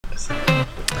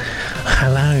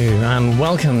Hello and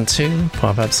welcome to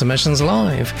Pop-Up Submissions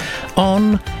Live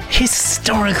on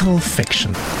historical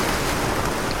fiction.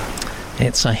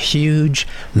 It's a huge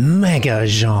mega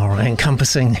genre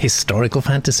encompassing historical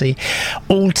fantasy,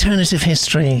 alternative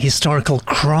history, historical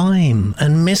crime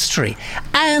and mystery,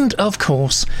 and of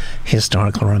course,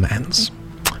 historical romance.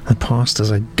 The past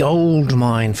is a gold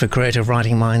mine for creative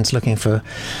writing minds looking for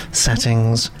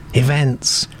settings,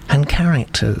 events, and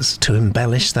characters to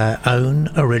embellish their own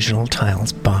original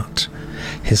tales, but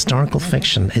historical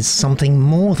fiction is something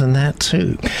more than that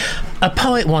too. A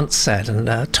poet once said,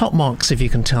 and top marks if you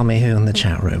can tell me who in the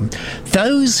chat room,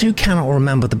 those who cannot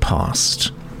remember the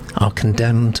past are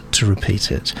condemned to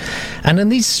repeat it. And in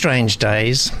these strange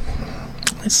days,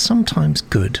 it's sometimes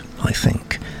good, I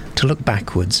think, to look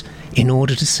backwards in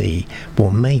order to see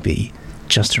what may be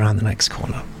just around the next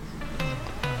corner.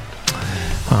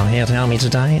 Here to help me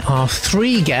today are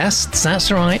three guests, that's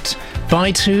right,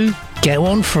 buy two, get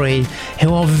one free,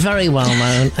 who are very well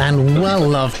known and well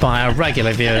loved by our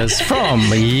regular viewers from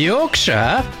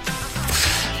Yorkshire.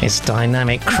 It's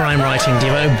dynamic crime writing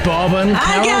duo Bob and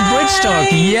Carol Bridgestock,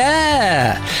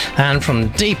 yeah! And from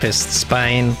deepest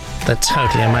Spain, the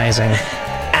totally amazing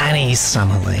Annie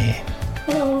Summerlee.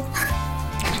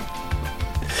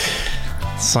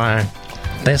 So,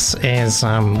 this is,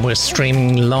 we're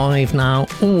streaming live now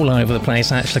all over the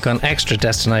place. Actually got an extra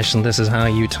destination. This is how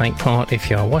you take part if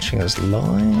you're watching us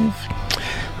live.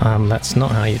 That's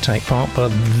not how you take part, but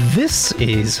this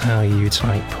is how you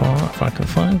take part, if I can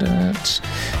find it.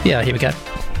 Yeah, here we go.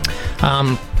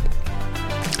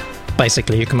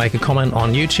 Basically, you can make a comment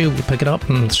on YouTube, we'll pick it up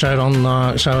and show it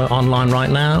online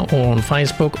right now, or on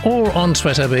Facebook, or on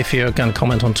Twitter. But if you're going to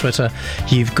comment on Twitter,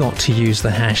 you've got to use the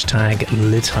hashtag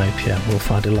Litopia. We'll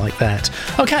find it like that.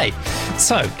 Okay,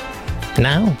 so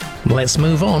now let's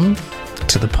move on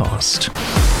to the past.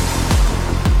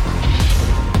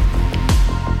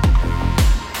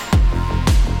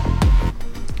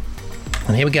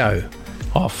 And here we go.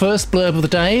 Our first blurb of the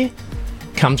day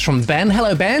comes from Ben.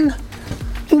 Hello, Ben.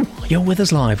 Ooh, you're with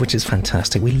us live, which is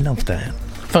fantastic. We love that.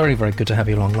 Very, very good to have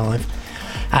you along live.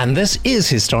 And this is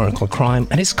historical crime,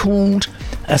 and it's called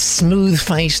A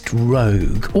Smooth-Faced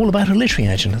Rogue. All about a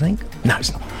literary agent, I think. No,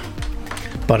 it's not.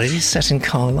 But it is set in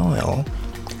Carlisle,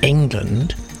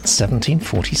 England,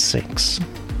 1746.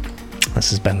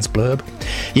 This is Ben's blurb.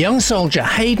 Young soldier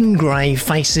Hayden Gray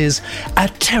faces a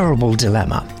terrible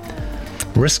dilemma.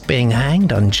 Risk being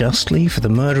hanged unjustly for the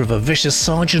murder of a vicious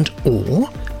sergeant, or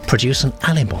produce an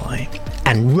alibi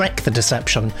and wreck the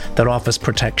deception that offers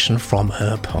protection from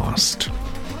her past.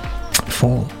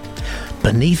 4.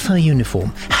 Beneath her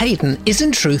uniform, Hayden is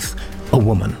in truth a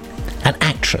woman, an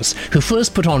actress who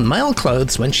first put on male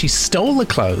clothes when she stole the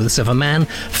clothes of a man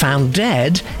found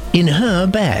dead in her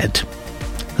bed.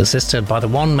 Assisted by the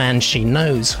one man who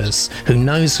knows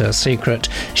her secret,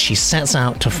 she sets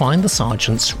out to find the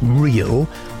sergeant's real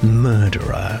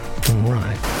murderer.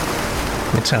 Right.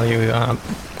 Let me tell you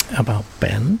about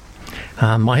Ben.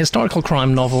 My historical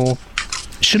crime novel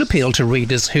should appeal to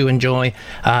readers who enjoy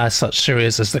such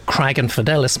series as The Crag and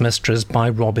Fidelis Mistress by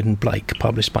Robin Blake,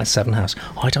 published by Seven House.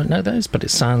 I don't know those, but it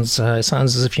sounds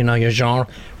as if you know your genre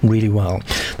really well.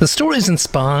 The story is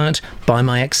inspired by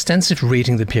my extensive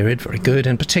reading of the period, very good,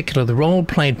 in particular the role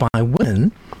played by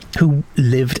women who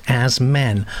lived as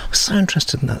men. I was so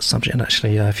interested in that subject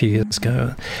actually a few years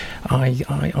ago.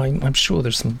 I'm sure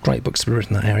there's some great books to be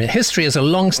written in that area. History is a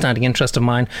long-standing interest of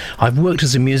mine. I've worked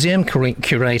as a museum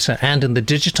curator and in the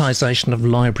digitisation of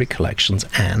library collections,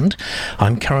 and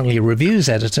I'm currently a reviews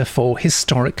editor for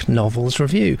Historic Novels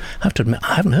Review. I have to admit,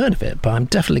 I haven't heard of it, but I'm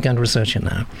definitely going to research it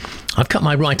now. I've cut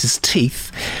my writer's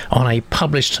teeth on a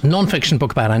published non-fiction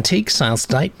book about antiques, sales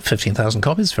to date, 15,000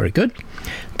 copies, very good.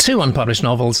 2 unpublished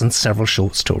novels and several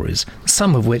short stories,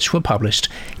 some of which were published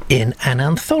in an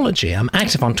anthology. I'm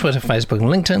active on Twitter, Facebook and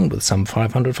LinkedIn with some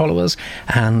 500 followers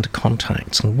and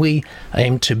contacts, and we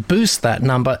aim to boost that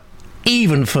number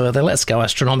even further. Let's go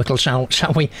astronomical, shall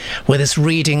we, with this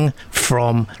reading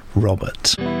from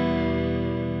Robert.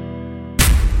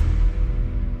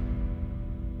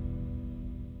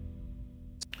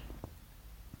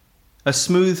 A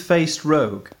Smooth-Faced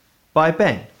Rogue by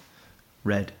Ben.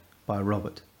 Read by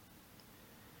Robert.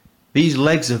 These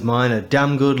legs of mine are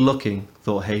damn good looking,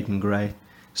 thought Hayden Gray,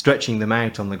 stretching them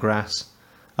out on the grass.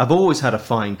 I've always had a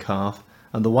fine calf,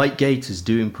 and the white gaiters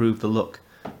do improve the look,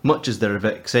 much as they're a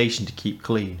vexation to keep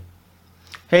clean.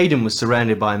 Hayden was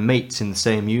surrounded by mates in the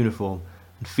same uniform,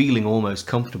 and feeling almost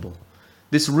comfortable.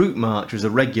 This route march was a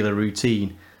regular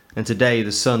routine, and today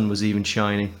the sun was even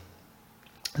shining.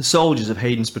 The soldiers of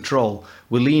Hayden's patrol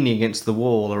were leaning against the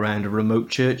wall around a remote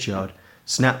churchyard,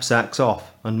 knapsacks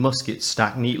off and muskets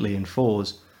stacked neatly in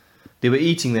fours. They were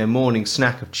eating their morning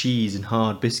snack of cheese and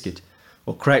hard biscuit,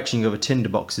 or crouching over tinder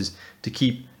boxes to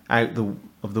keep out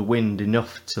of the wind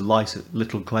enough to light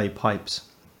little clay pipes.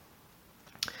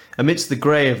 Amidst the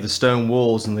grey of the stone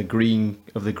walls and the green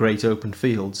of the great open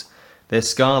fields, their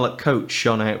scarlet coats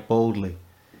shone out boldly.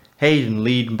 Hayden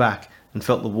leaned back and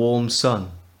felt the warm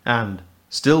sun, and,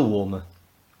 still warmer,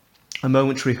 a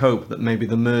momentary hope that maybe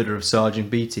the murder of Sergeant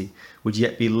Beattie would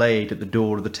yet be laid at the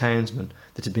door of the townsman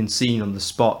that had been seen on the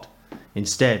spot,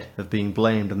 instead of being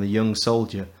blamed on the young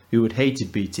soldier who had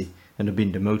hated Beattie and had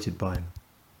been demoted by him.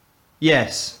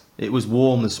 Yes, it was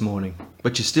warm this morning,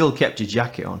 but you still kept your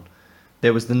jacket on.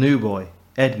 There was the new boy,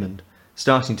 Edmund,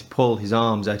 starting to pull his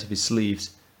arms out of his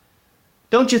sleeves.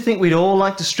 "Don't you think we'd all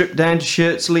like to strip down to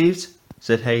shirt sleeves?"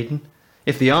 said Hayden.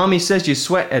 "If the army says you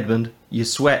sweat, Edmund, you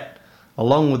sweat,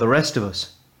 along with the rest of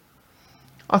us."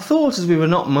 "I thought as we were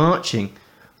not marching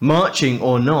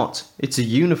or not, it's a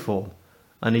uniform,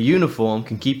 and a uniform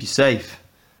can keep you safe."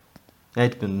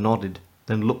 Edmund nodded,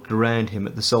 then looked around him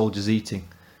at the soldiers eating.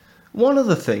 "One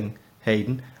other thing,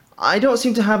 Hayden, I don't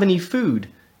seem to have any food.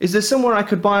 Is there somewhere I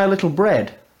could buy a little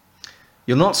bread?"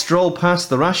 "You'll not stroll past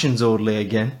the rations orderly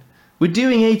again. We're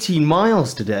doing 18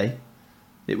 miles today."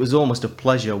 It was almost a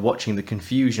pleasure watching the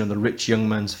confusion on the rich young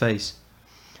man's face.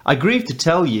 "I grieve to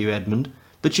tell you, Edmund,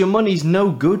 that your money's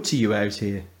no good to you out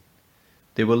here."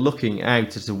 They were looking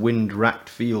out at the wind-racked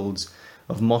fields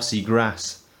of mossy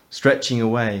grass, stretching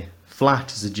away,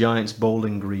 flat as a giant's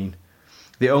bowling green.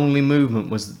 The only movement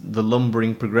was the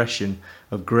lumbering progression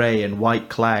of grey and white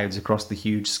clouds across the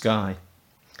huge sky.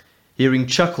 Hearing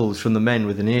chuckles from the men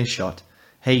within earshot,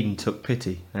 Hayden took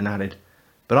pity and added,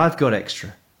 "But I've got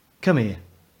extra. Come here."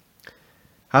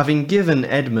 Having given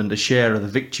Edmund a share of the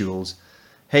victuals,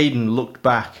 Hayden looked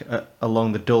back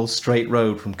along the dull straight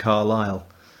road from Carlisle.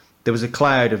 There was a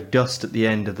cloud of dust at the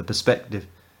end of the perspective.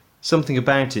 Something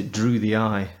about it drew the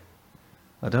eye.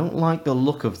 "I don't like the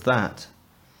look of that."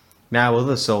 Now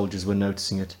other soldiers were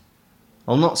noticing it.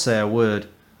 I'll not say a word.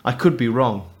 I could be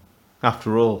wrong.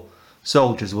 After all,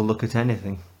 soldiers will look at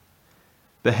anything.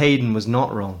 But Hayden was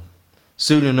not wrong.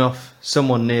 Soon enough,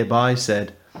 someone nearby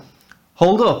said,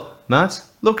 "Hold up, Matt.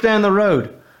 Look down the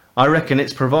road. I reckon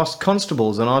it's Provost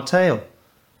Constables on our tail."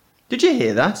 "Did you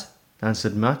hear that?"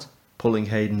 answered Matt, pulling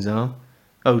Hayden's arm.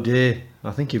 "Oh dear,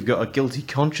 I think you've got a guilty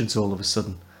conscience all of a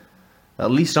sudden."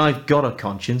 "At least I've got a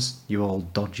conscience, you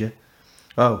old dodger."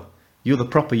 "Oh, you're the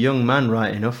proper young man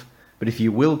right enough, but if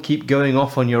you will keep going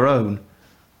off on your own..."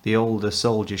 The older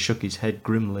soldier shook his head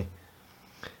grimly.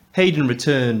 Hayden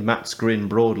returned Matt's grin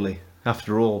broadly.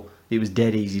 After all, it was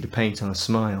dead easy to paint on a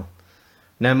smile.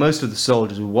 Now most of the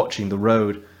soldiers were watching the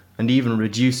road and even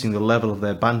reducing the level of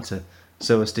their banter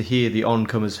so as to hear the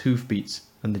oncomers' hoofbeats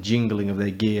and the jingling of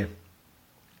their gear.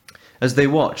 As they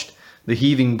watched, the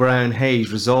heaving brown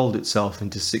haze resolved itself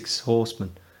into 6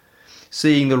 horsemen.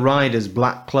 Seeing the riders'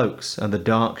 black cloaks and the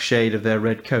dark shade of their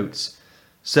red coats,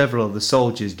 several of the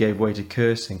soldiers gave way to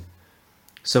cursing.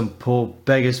 "Some poor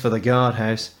beggars for the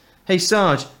guardhouse. Hey,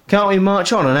 Sarge, can't we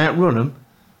march on and outrun 'em?"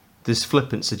 This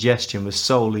flippant suggestion was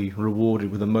solely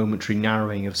rewarded with a momentary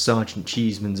narrowing of Sergeant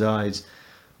Cheeseman's eyes.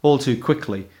 All too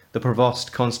quickly, the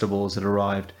Provost Constables had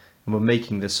arrived and were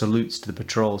making their salutes to the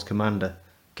patrol's commander,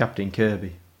 Captain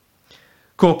Kirby.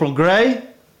 "Corporal Gray?"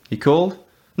 he called.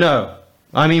 "No,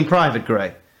 I mean Private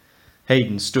Gray."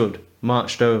 Hayden stood,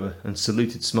 marched over, and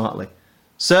saluted smartly.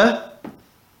 "Sir?"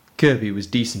 Kirby was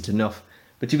decent enough,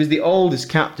 but he was the oldest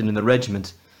captain in the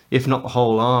regiment, if not the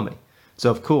whole army, so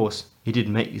of course he did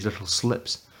make these little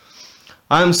slips.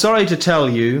 "I am sorry to tell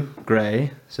you,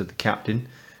 Gray," said the captain,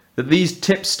 "that these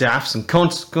tipstaffs and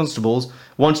constables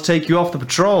want to take you off the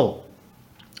patrol.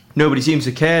 Nobody seems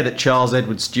to care that Charles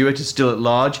Edward Stewart is still at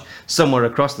large, somewhere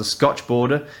across the Scotch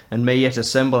border, and may yet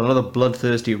assemble another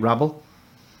bloodthirsty rabble."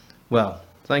 "Well,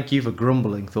 thank you for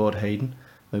grumbling," thought Hayden,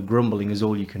 though grumbling is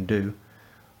all you can do.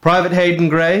 "Private Hayden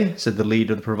Gray," said the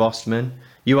leader of the provost men,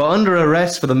 "you are under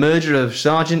arrest for the murder of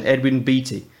Sergeant Edwin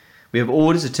Beattie. We have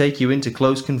orders to take you into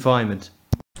close confinement."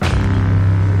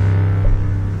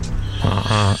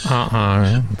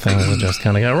 Things are just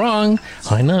going to go wrong.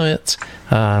 I know it.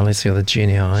 Let's see the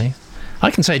genii.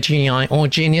 I can say genii or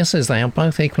geniuses. They are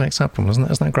both equally acceptable, isn't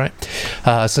that great?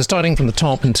 So starting from the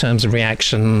top in terms of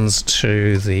reactions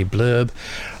to the blurb.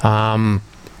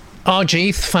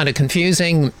 Arjeeth found it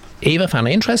confusing. Eva found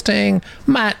it interesting.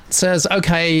 Matt says,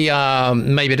 okay,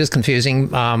 maybe it is confusing,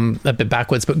 a bit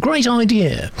backwards, but great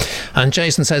idea. And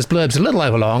Jason says, blurb's a little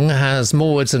overlong, has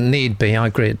more words than need be. I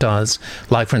agree it does.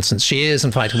 Like, for instance, she is,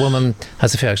 in fact, a woman,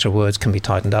 has a few extra words, can be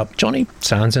tightened up. Johnny,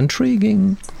 sounds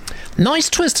intriguing. Nice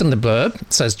twist in the blurb,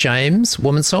 says James.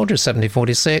 Woman soldier,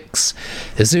 1746.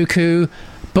 Izuku.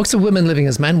 Books of women living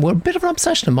as men were a bit of an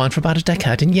obsession of mine for about a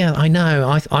decade. And yeah, I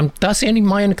know. That's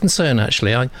my only concern,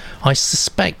 actually. I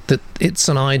suspect that it's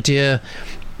an idea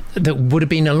that would have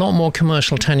been a lot more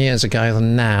commercial 10 years ago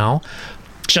than now.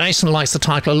 Jason likes the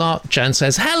title a lot. Jen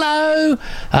says, hello.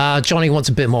 Johnny wants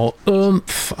a bit more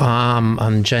oomph.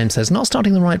 And James says, not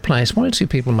starting in the right place. One or two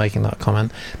people making that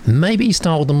comment. Maybe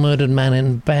start with the murdered man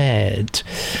in bed.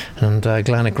 And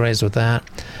Glenn agrees with that.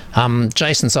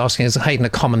 Jason's asking, is Hayden a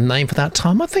common name for that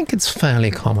time? I think it's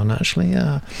fairly common, actually,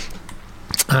 yeah.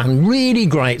 And really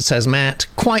great, says Matt.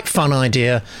 Quite fun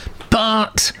idea.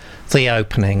 But the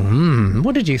opening.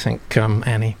 What did you think,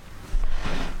 Annie?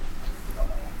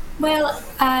 Well,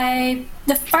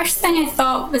 the first thing I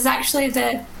thought was actually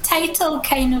the title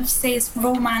kind of says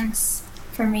romance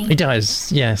for me. It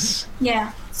does, yes.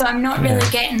 Yeah, so I'm not really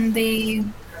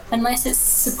getting unless it's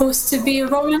supposed to be a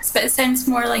romance, but it sounds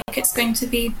more like it's going to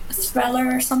be a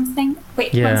thriller or something.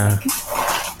 Wait, 1 second.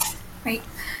 Right.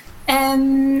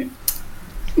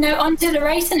 Now, onto the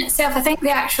writing itself, I think the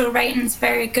actual writing's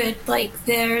very good. Like,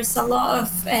 there's a lot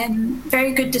of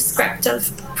very good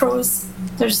descriptive prose.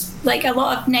 There's, like, a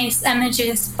lot of nice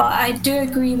images, but I do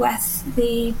agree with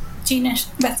the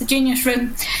Genius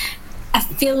Room. I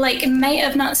feel like it might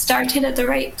have not started at the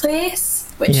right place,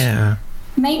 which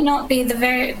might not be a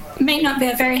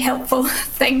very helpful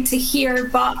thing to hear,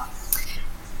 but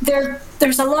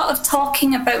there's a lot of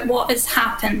talking about what has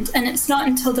happened, and it's not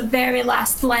until the very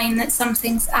last line that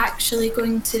something's actually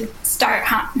going to start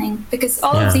happening, because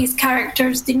all of these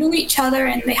characters, they know each other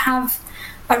and they have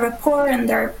a rapport, and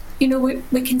they're,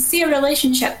 we can see a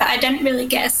relationship, but I didn't really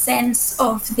get a sense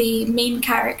of the main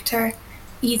character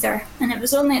either, and it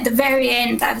was only at the very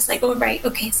end that I was like, oh right,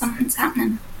 okay, something's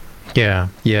happening. Yeah.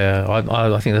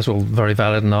 I think that's all very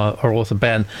valid, and our author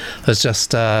Ben has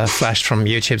just flashed from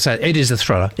YouTube said it is a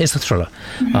thriller. It's a thriller.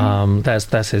 Mm-hmm.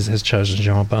 That's his chosen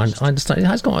genre, but I understand it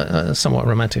has got a somewhat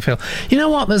romantic feel. You know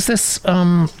what? There's this.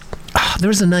 There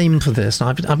is a name for this.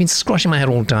 I've been scratching my head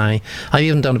all day. I've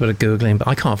even done a bit of Googling, but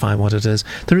I can't find what it is.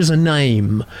 There is a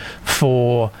name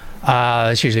for.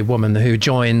 It's usually a woman who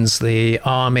joins the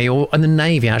army or the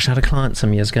navy. I actually had a client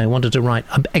some years ago who wanted to write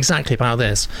exactly about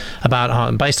this,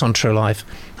 based on true life.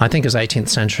 I think it was 18th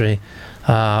century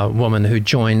woman who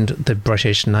joined the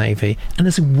British Navy, and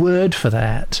there's a word for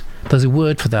that.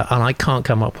 And I can't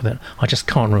come up with it. I just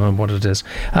can't remember what it is.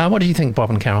 What do you think,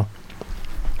 Bob and Carol?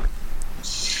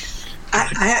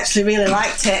 I actually really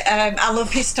liked it. I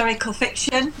love historical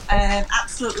fiction.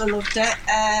 Absolutely loved it.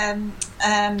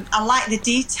 I like the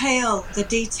detail. The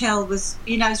detail was,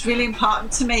 it's really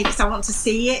important to me because I want to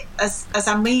see it as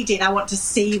I'm reading. I want to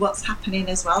see what's happening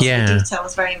as well. Yeah. So the detail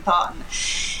was very important.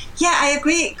 Yeah, I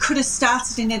agree. It could have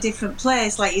started in a different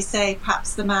place, like you say,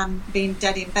 perhaps the man being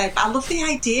dead in bed. But I love the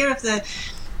idea of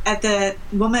the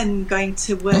woman going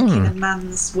to work in a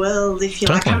man's world, if you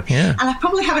like. And I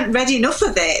probably haven't read enough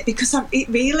of it because it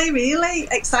really, really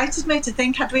excited me to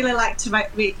think I'd really like to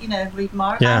read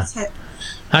more about it.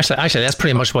 Actually, that's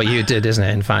pretty much what you did, isn't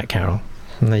it? In fact, Carol,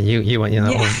 you went,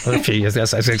 a few years.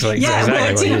 That's exactly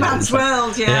worked in a man's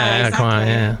world. Yeah, exactly. Quite.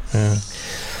 Yeah.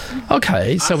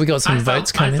 Okay, so we got some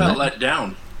votes coming in. I felt let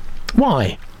down.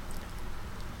 Why?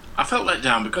 I felt let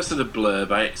down because of the blurb.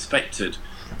 I expected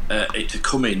it to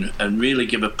come in and really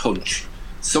give a punch,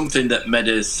 something that made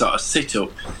us sort of sit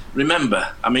up.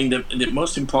 Remember, I mean, the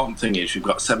most important thing is you've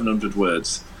got 700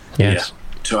 words here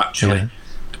to actually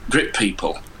grip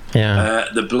people. Yeah.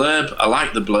 The blurb, I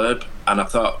liked the blurb, and I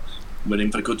thought we're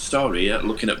in for a good story here,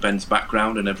 looking at Ben's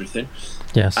background and everything.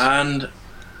 Yes. And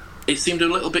it seemed a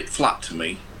little bit flat to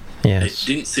me. Yes. It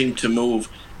didn't seem to move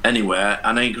anywhere,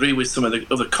 and I agree with some of the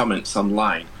other comments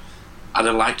online. I'd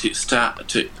have liked it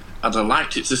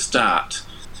to start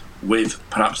with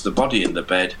perhaps the body in the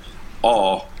bed,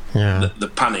 or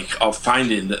the panic of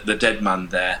finding the dead man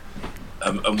there.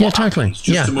 And what happens,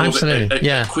 just to move absolutely.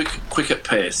 At quicker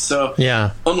pace. So,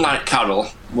 unlike Carol,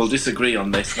 we'll disagree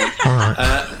on this one.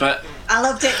 But I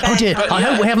loved it, Ben. Oh dear, I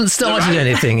hope we haven't started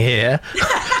anything here.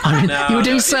 I mean, you were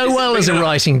doing so well as a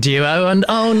writing duo, and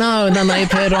and then they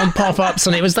appeared on pop-ups,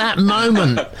 and it was that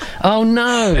moment. Oh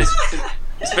no.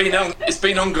 It's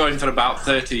been ongoing for about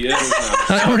 30 years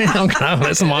now.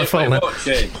 That's my fault.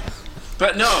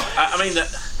 But no, I mean,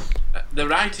 the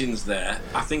writing's there.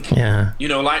 I think,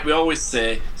 like we always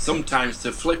say, sometimes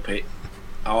to flip it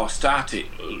or start it,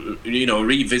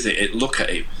 revisit it, look at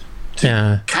it,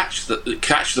 to catch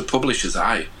the publisher's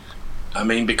eye. I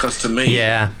mean, because to me,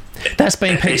 that's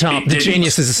been picked up. The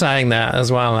geniuses are saying that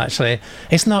as well. Actually,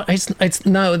 it's not. It's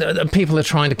no. People are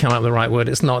trying to come up with the right word.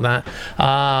 It's not that.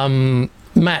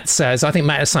 Matt says, I think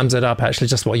Matt sums it up, actually,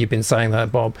 just what you've been saying there,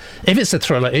 Bob. If it's a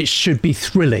thriller, it should be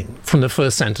thrilling from the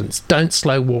first sentence. Don't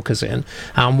slow walkers in.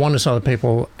 And one or two other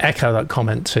people echo that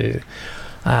comment too.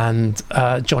 And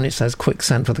Johnny says, quick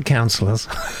send for the counsellors.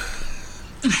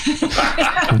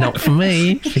 Not for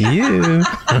me, for you.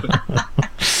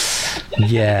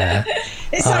 Yeah.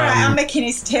 It's all right, I'm making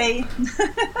his tea.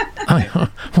 All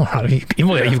right,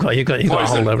 you've got a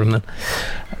hold over him then.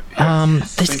 I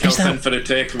think I'll send for the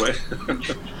takeaway.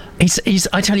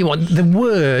 I tell you what, the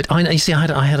word. I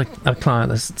had a client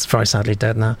that's very sadly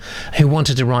dead now, who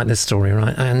wanted to write this story,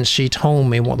 right? And she told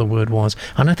me what the word was,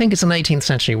 and I think it's an 18th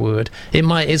century word.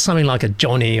 It's something like a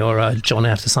Johnny or a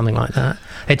Johnette or something like that.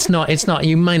 It's not.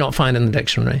 You may not find it in the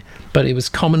dictionary, but it was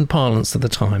common parlance at the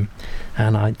time.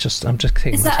 And I'm just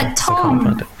thinking. Is that a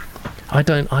Tom? I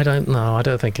don't know. I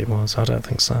don't think it was. I don't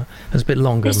think so. It was a bit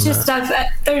longer than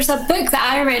that. There's a book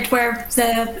that I read where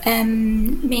the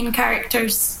main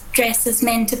characters dress as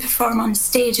men to perform on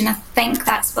stage, and I think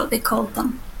that's what they called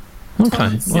them. Okay.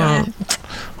 Toms. Well,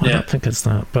 I don't think it's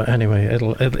that. But anyway,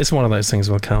 it's one of those things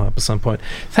will come up at some point.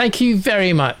 Thank you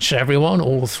very much, everyone,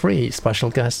 all three special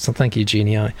guests, and thank you,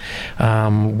 Jeannie.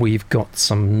 We've got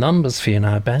some numbers for you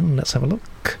now, Ben. Let's have a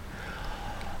look.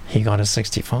 He got a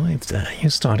 65 there. You're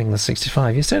starting the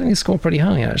 65. You're setting the score pretty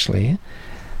high, actually.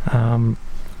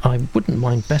 I wouldn't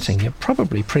mind betting you're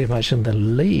probably pretty much in the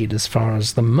lead as far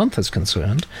as the month is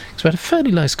concerned, because we had a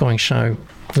fairly low-scoring show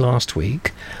last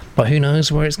week, but who knows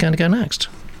where it's going to go next.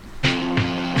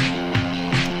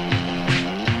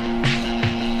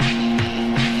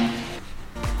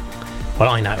 Well,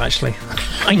 I know, actually.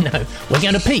 I know. We're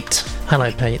going to Pete.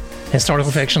 Hello, Pete.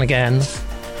 Historical fiction again.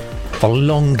 The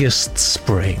Longest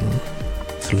Spring.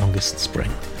 The Longest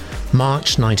Spring.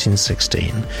 March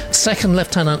 1916. Second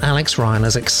Lieutenant Alex Ryan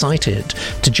is excited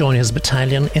to join his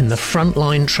battalion in the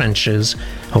frontline trenches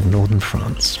of northern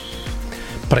France.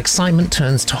 But excitement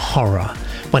turns to horror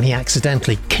when he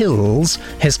accidentally kills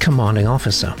his commanding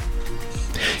officer.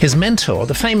 His mentor,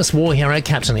 the famous war hero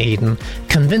Captain Eden,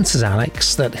 convinces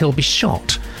Alex that he'll be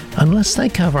shot unless they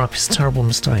cover up his terrible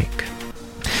mistake.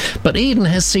 But Eden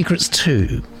has secrets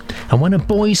too. And when a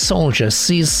boy soldier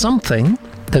sees something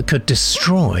that could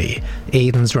destroy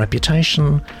Eden's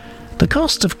reputation, the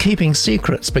cost of keeping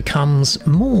secrets becomes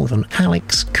more than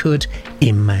Alex could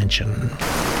imagine.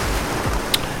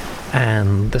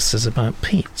 And this is about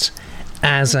Pete.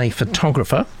 As a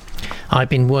photographer, I've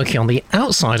been working on the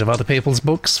outside of other people's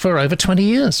books for over 20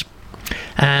 years,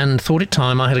 and thought it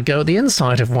time I had a go at the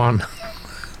inside of one.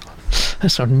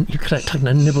 So you could have taken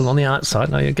a nibble on the outside,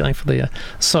 now you're going for the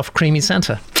soft, creamy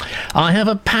centre. I have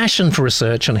a passion for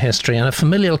research and history and a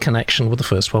familial connection with the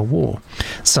First World War,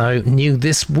 so knew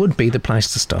this would be the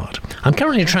place to start. I'm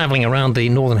currently travelling around the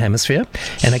Northern Hemisphere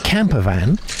in a camper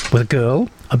van with a girl,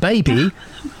 a baby,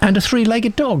 and a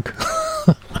three-legged dog.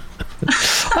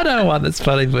 I don't know why that's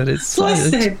funny, but it's...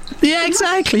 Bless him. Yeah,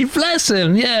 exactly, bless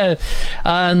him, yeah.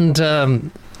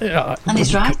 And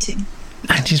he's writing.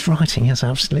 And he's writing, yes,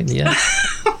 absolutely, yeah.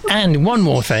 And one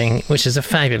more thing, which is a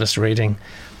fabulous reading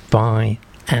by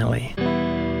Ali.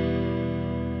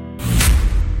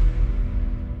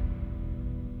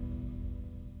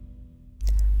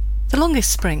 The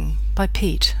Longest Spring by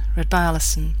Pete, read by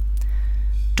Alison.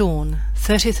 Dawn,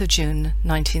 30th of June,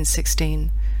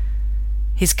 1916.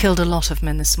 He's killed a lot of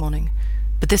men this morning,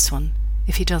 but this one,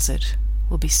 if he does it,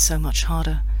 will be so much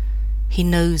harder. He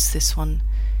knows this one.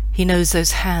 He knows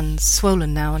those hands,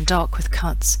 swollen now and dark with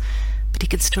cuts, but he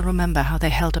can still remember how they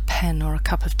held a pen or a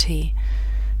cup of tea.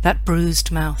 That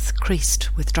bruised mouth,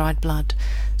 creased with dried blood,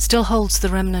 still holds the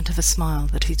remnant of a smile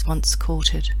that he's once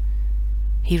courted.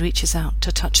 He reaches out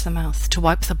to touch the mouth, to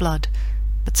wipe the blood,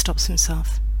 but stops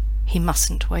himself. He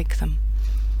mustn't wake them.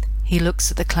 He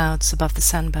looks at the clouds above the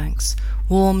sandbanks,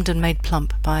 warmed and made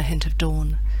plump by a hint of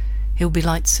dawn. It will be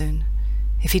light soon.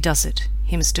 If he does it,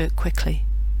 he must do it quickly.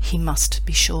 He must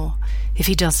be sure. If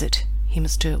he does it, he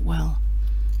must do it well.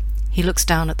 He looks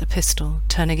down at the pistol,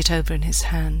 turning it over in his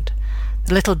hand.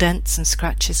 The little dents and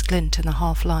scratches glint in the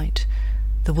half-light.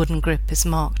 The wooden grip is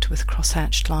marked with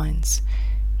cross-hatched lines.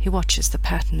 He watches the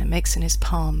pattern it makes in his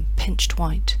palm, pinched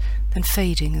white, then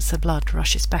fading as the blood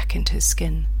rushes back into his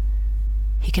skin.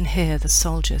 He can hear the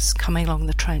soldiers coming along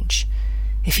the trench.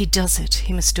 If he does it,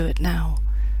 he must do it now.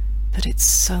 But it's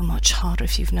so much harder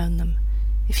if you've known them,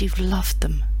 if you've loved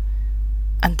them.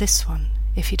 And this one,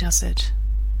 if he does it,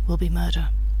 will be murder.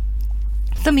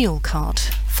 The Mule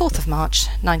Cart, 4th of March,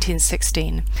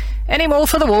 1916. "Any more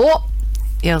for the war?"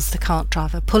 yells the cart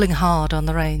driver, pulling hard on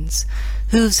the reins.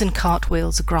 Hooves and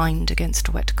cartwheels grind against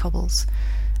wet cobbles.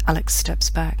 Alex steps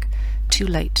back, too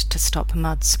late to stop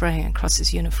mud spraying across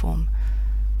his uniform.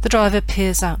 The driver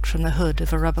peers out from the hood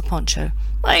of a rubber poncho.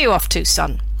 "Where are you off to,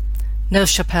 son?" "Neuve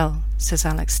Chapelle," says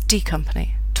Alex. "D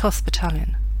Company, 12th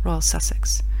Battalion, Royal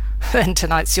Sussex." "Then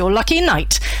tonight's your lucky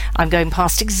night. I'm going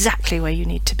past exactly where you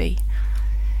need to be."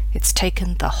 It's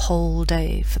taken the whole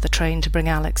day for the train to bring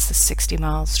Alex the 60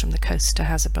 miles from the coast to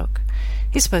Hazebrouck.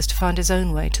 He's supposed to find his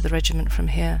own way to the regiment from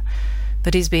here,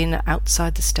 but he's been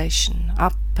outside the station,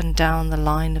 up and down the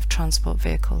line of transport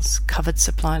vehicles, covered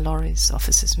supply lorries,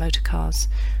 officers' motor cars,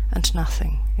 and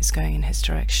nothing is going in his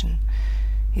direction.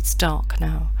 It's dark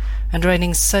now, and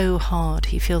raining so hard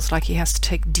he feels like he has to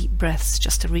take deep breaths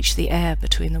just to reach the air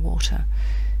between the water.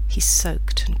 He's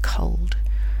soaked and cold.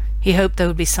 He hoped there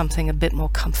would be something a bit more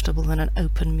comfortable than an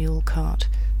open mule cart,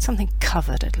 something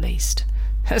covered at least.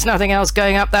 "There's nothing else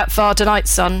going up that far tonight,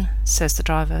 son," says the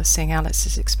driver, seeing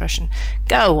Alex's expression.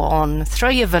 "Go on, throw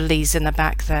your valise in the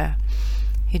back there."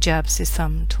 He jabs his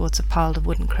thumb towards a pile of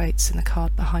wooden crates in the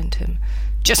cart behind him.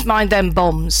 "Just mind them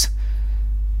bombs."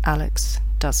 Alex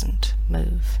doesn't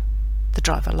move. The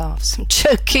driver laughs. "I'm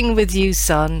joking with you,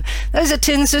 son. Those are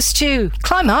tins of stew.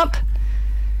 Climb up."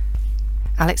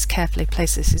 Alex carefully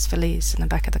places his valise in the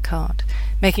back of the cart,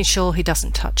 making sure he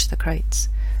doesn't touch the crates.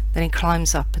 Then he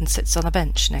climbs up and sits on a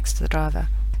bench next to the driver.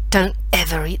 "Don't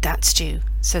ever eat that stew,"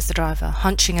 says the driver,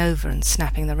 hunching over and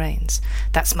snapping the reins.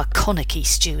 "That's McConaughey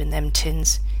stew in them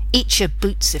tins. Eat your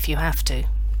boots if you have to,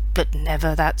 but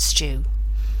never that stew."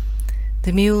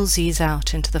 The mules ease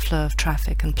out into the flow of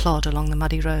traffic and plod along the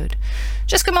muddy road.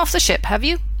 "Just come off the ship, have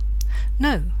you?"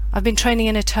 "No, I've been training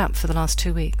in a tap for the last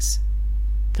 2 weeks."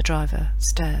 The driver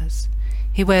stares.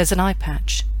 He wears an eye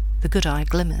patch. The good eye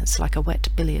glimmers like a wet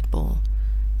billiard ball.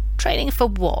 "Training for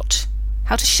what?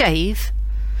 How to shave?"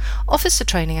 "Officer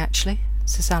training, actually,"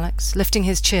 says Alex, lifting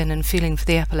his chin and feeling for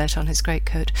the epaulette on his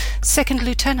greatcoat. "Second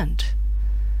lieutenant."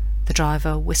 The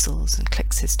driver whistles and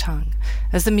clicks his tongue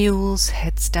as the mules,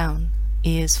 heads down,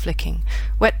 ears flicking,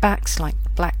 wet backs like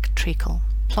black treacle,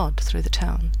 plod through the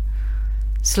town.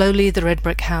 Slowly the red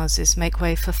brick houses make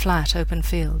way for flat open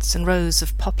fields and rows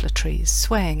of poplar trees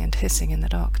swaying and hissing in the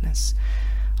darkness.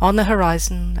 On the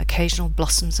horizon, occasional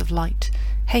blossoms of light,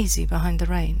 hazy behind the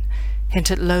rain,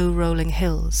 hint at low rolling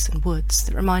hills and woods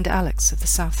that remind Alex of the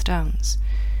South Downs.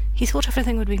 He thought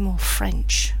everything would be more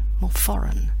French, more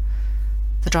foreign.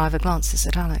 The driver glances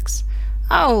at Alex.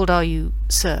 "How old are you,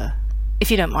 sir,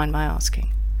 if you don't mind my asking?"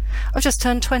 "I've just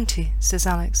turned 20, says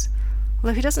Alex,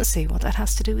 although he doesn't see what that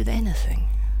has to do with anything.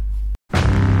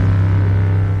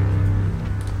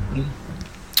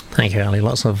 Thank you, Ali.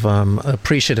 Lots of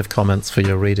appreciative comments for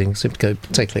your reading. Seemed to go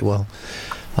particularly well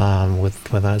with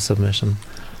that submission.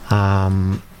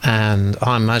 And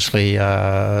I'm actually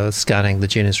scanning the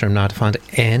Genius Room now to find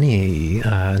any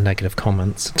negative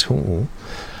comments at all.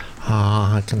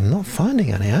 I'm not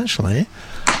finding any, actually.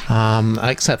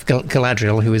 Except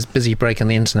Galadriel, who is busy breaking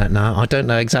the internet now. I don't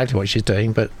know exactly what she's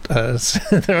doing, but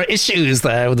there are issues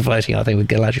there with the voting, I think, with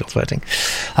Galadriel's voting.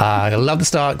 I love the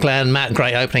start, Glenn. Matt,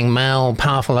 great opening. Mel,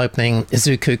 powerful opening.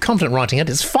 Izuku, confident writing at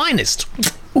its finest.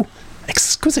 Ooh,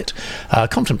 exquisite.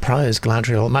 Competent prose,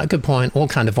 Galadriel. Matt, good point. All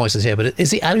kind of voices here, but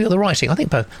is it Ali or the writing? I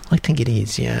think both. I think it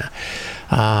is, yeah.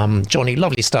 Johnny,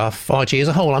 lovely stuff. RG as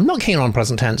a whole, I'm not keen on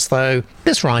present tense, though.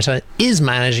 This writer is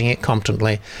managing it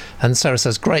competently. And Sarah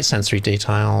says, great sensory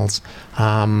details.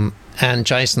 And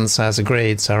Jason says,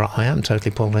 agreed, Sarah, I am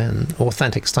totally pulled in.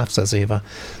 Authentic stuff, says Eva.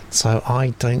 So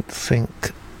I don't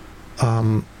think...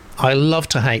 I love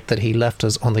to hate that he left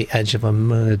us on the edge of a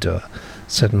murder,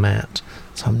 said Matt.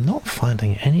 So I'm not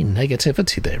finding any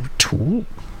negativity there at all.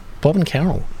 Bob and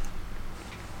Carol.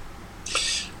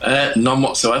 None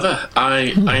whatsoever.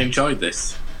 I enjoyed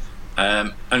this,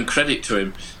 and credit to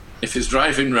him. If he's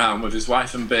driving round with his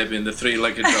wife and baby and the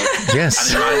three-legged dog,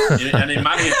 yes,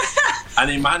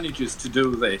 and he manages to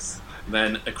do this,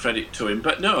 then a credit to him.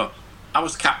 But no, I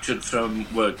was captured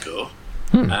from word go,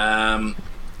 and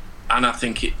I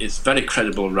think it's very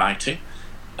credible writing,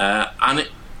 and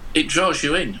it draws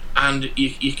you in, and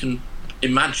you can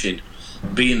imagine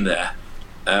being there.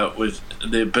 With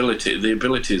the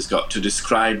ability he's got to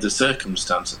describe the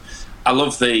circumstances. I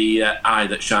love the eye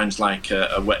that shines like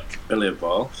a wet billiard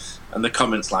ball, and the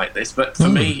comments like this. But for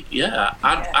me,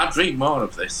 I'd read more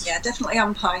of this. Yeah, definitely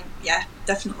on point. Yeah,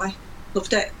 definitely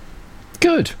loved it.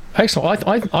 Good, excellent.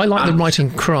 I like the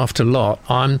writing craft a lot.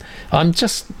 I'm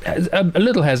just a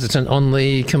little hesitant on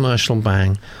the commercial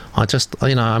bang.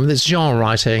 This genre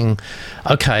writing,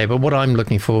 okay, but what I'm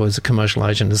looking for as a commercial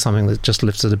agent is something that just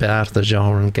lifts it a bit out of the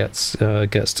genre and gets to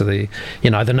the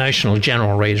the national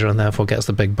general reader and therefore gets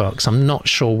the big bucks. I'm not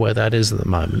sure where that is at the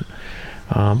moment.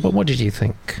 But what did you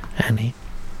think, Annie?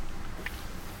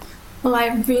 Well, I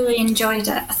really enjoyed it.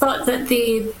 I thought that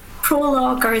the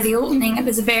prologue or the opening, it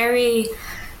was very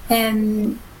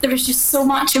there was just so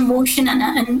much emotion in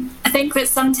it, and I think that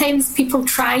sometimes people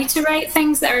try to write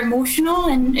things that are emotional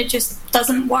and it just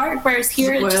doesn't work, whereas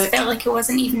here it just felt like it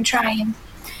wasn't even trying,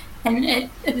 and it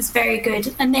was very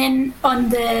good. And then on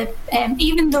the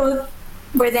even though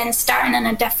we're then starting in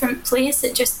a different place,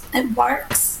 it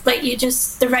works. Like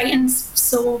the writing's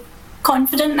so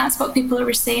confident. That's what people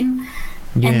were saying.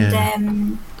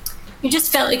 And you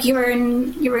just felt like you were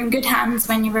in good hands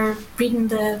when you were reading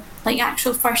the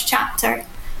actual first chapter.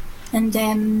 And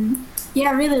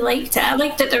I really liked it. I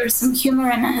liked that there was some humour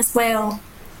in it as well.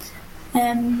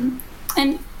 And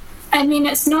I mean,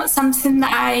 it's not something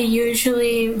that I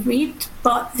usually read,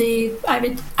 but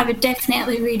I would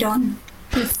definitely read on.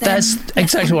 That's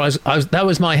exactly what that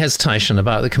was my hesitation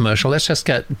about the commercial. Let's just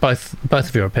get both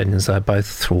of your opinions there,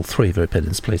 all three of your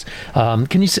opinions, please.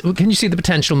 Can you see the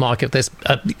potential market of this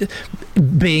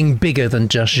being bigger than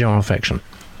just genre fiction?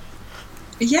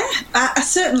 Yeah, I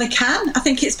certainly can. I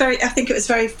think it was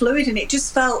very fluid, and it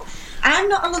just felt. I'm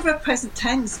not a lover of present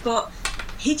tense, but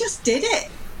he just did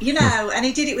it, and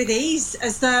he did it with ease,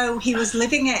 as though he was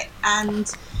living it,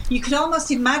 and you could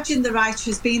almost imagine the writer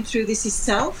has been through this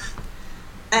himself.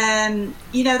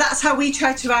 That's how we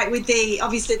try to write with the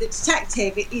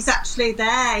detective. He's actually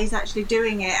there, he's actually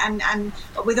doing it, and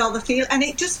with all the feel, and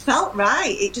it just felt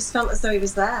right. It just felt as though he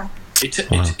was there.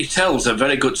 It tells a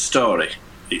very good story.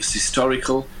 It's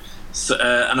historical,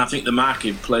 and I think the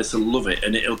marketplace will love it,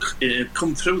 and it'll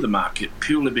come through the market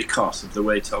purely because of the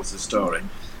way it tells the story.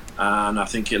 And I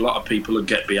think a lot of people would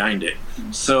get behind it.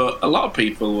 So a lot of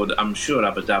people would, I'm sure,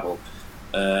 have a dabble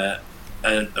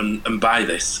and buy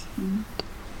this.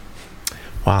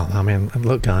 Wow, I mean,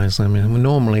 look, guys. I mean,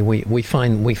 normally we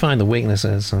find the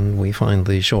weaknesses and we find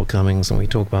the shortcomings and we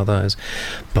talk about those,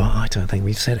 but I don't think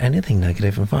we've said anything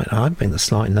negative. In fact, I've been the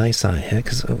slight naysayer here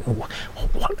because what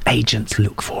agents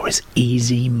look for is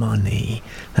easy money.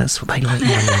 That's what they like,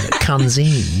 money that comes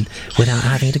in without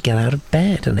having to get out of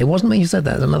bed. And it wasn't me who said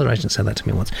that. Another agent said that to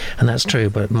me once, and that's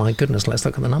true. But my goodness, let's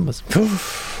look at the numbers.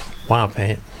 Wow,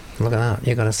 Pete. Look at that.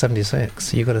 You got a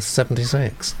 76. You got a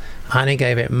 76. Annie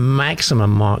gave it maximum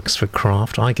marks for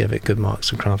craft. I gave it good marks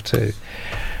for craft too.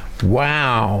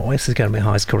 Wow. This is going to be a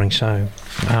high-scoring show.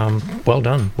 Well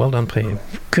done. Well done, Pete.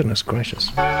 Goodness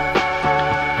gracious.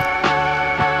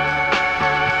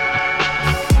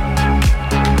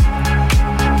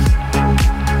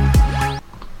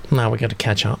 Now we're going to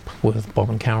catch up with Bob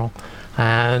and Carol.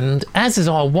 And as is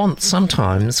our wont,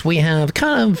 sometimes we have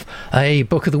kind of a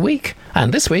book of the week,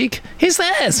 and this week is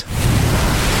theirs.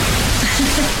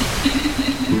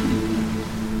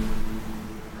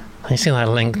 You see that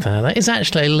link there? That is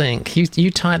actually a link.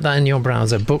 You type that in your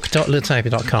browser,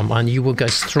 book.litopia.com, and you will go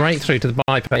straight through to the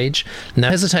buy page. No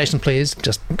hesitation, please.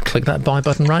 Just click that buy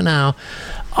button right now.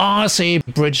 R.C.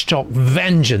 Bridgetop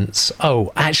Vengeance.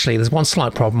 Oh, actually, there's one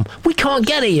slight problem. We can't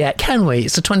get it yet, can we?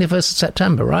 It's the 21st of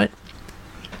September, right?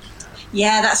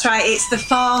 Yeah, that's right. It's the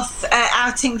fourth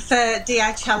outing for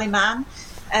D.I. Charlie Mann,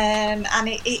 and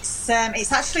it's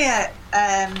actually a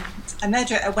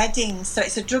murder at a wedding. So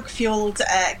it's a drug-fueled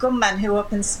gunman who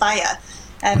opens fire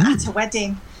at a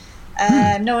wedding.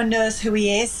 No one knows who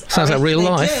he is. Sounds like real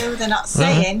life. They're not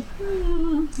saying.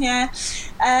 Yeah.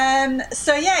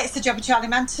 So yeah, it's the job of Charlie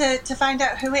Mann to find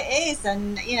out who it is,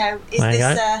 and is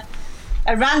this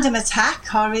a random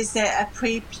attack or is it a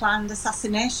pre-planned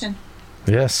assassination?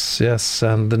 Yes,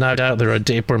 and no doubt there are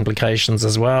deeper implications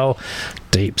as well.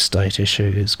 Deep state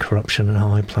issues, corruption in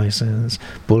high places,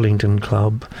 Bullingdon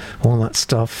Club, all that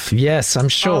stuff. Yes, I'm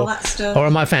sure. All that stuff. Or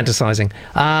am I fantasizing?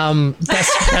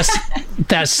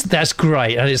 That's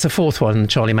great. And it's the fourth one in the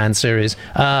Charlie Mann series.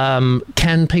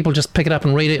 Can people just pick it up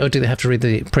and read it, or do they have to read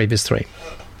the previous three?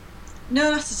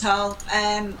 No, not at all.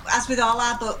 As with all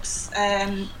our books,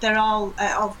 they're all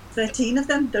 13 of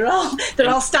them. They're all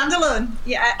standalone.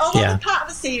 Yeah, although they're part of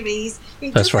a series.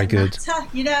 That's very good.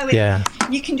 Matter.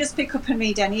 You can just pick up and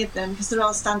read any of them because they're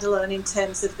all standalone in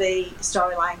terms of the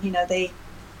storyline.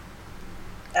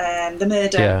 The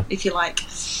murder, if you like.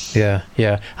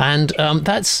 Yeah, and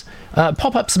that's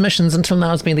Pop-Up Submissions until now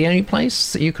has been the only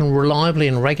place that you can reliably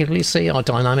and regularly see our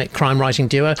dynamic crime writing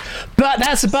duo. But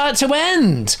that's about to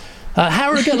end.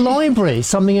 Harrogate Library,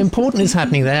 something important is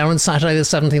happening there on Saturday the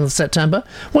 17th of September.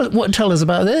 What tell us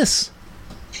about this?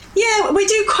 Yeah, we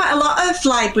do quite a lot of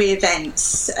library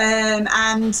events and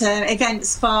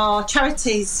events for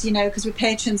charities, because we're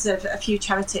patrons of a few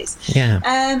charities. Yeah.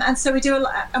 And so we do a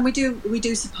lot, and we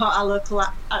do support our local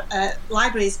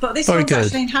libraries. But this Very one's good.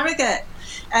 actually in Harrogate.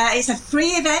 It's a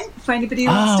free event for anybody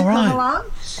who wants to come along.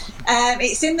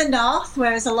 It's in the north,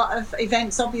 whereas a lot of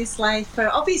events, obviously, for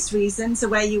obvious reasons, are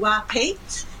where you are,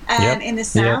 Pete. In the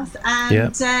south,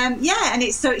 and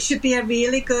so it should be a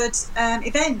really good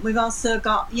event. We've also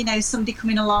got somebody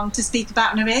coming along to speak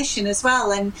about narration as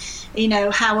well, and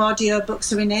how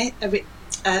audiobooks are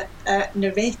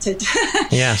narrated.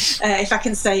 Yes, if I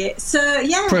can say it. So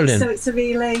brilliant. So it's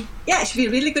it should be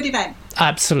a really good event.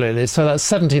 Absolutely. So that's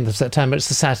 17th of September. It's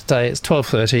a Saturday. It's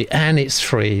 12:30, and it's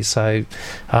free. So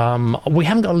we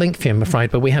haven't got a link for you, I'm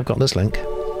afraid, but we have got this link.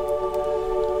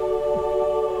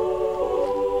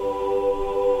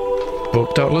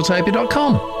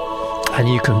 book.lotopia.com, and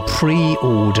you can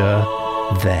pre-order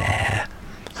there.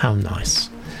 How nice.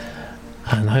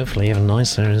 And hopefully even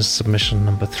nicer is submission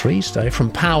number 3 today from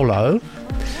Paolo.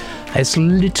 It's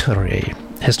literary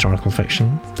historical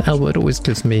fiction. L word always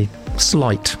gives me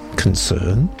slight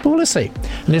concern, but let's see.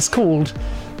 And it's called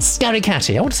Scary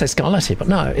Catty. I want to say Scarletti, but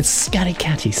no, it's Scary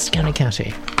Catty.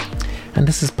 And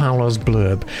this is Paolo's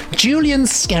blurb. Julian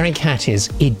Scaricatti's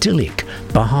idyllic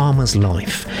Bahamas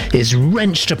life is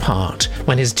wrenched apart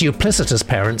when his duplicitous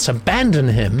parents abandon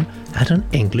him at an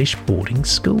English boarding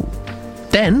school.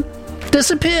 Then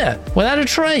disappear without a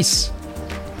trace.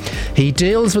 He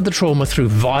deals with the trauma through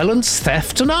violence,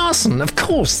 theft and arson. Of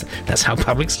course, that's how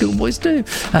public school boys do.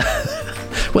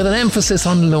 With an emphasis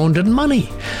on laundered money.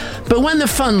 But when the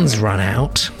funds run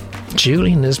out,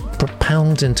 Julian is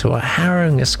propelled into a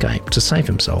harrowing escape to save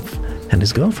himself and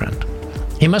his girlfriend.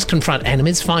 He must confront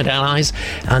enemies, find allies,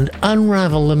 and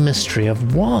unravel the mystery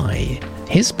of why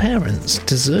his parents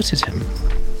deserted him.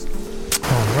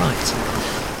 All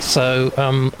right. So,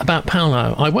 about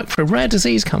Paolo, I work for a rare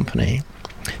disease company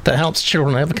that helps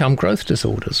children overcome growth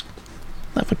disorders.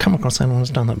 I've never come across anyone who's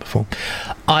done that before.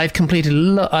 I've completed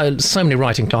so many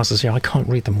writing classes here. I can't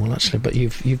read them all, actually, but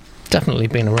you've definitely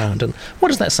been around. And what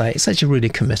does that say? It says you're really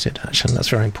committed, actually. That's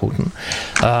very important.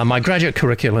 My graduate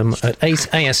curriculum at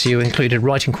ASU included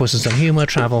writing courses on humour,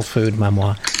 travel, food,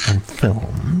 memoir and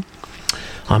film.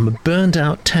 I'm a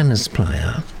burned-out tennis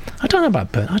player. I don't know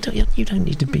about you don't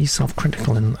need to be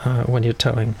self-critical when you're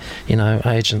telling,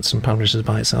 agents and publishers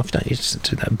about yourself. You don't need to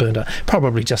do that burned out.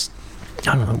 Probably just,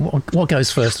 I don't know, what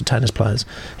goes first for tennis players?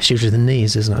 It's usually the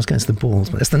knees, isn't it? I was going to the balls,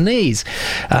 but it's the knees.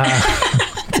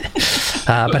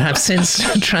 But have since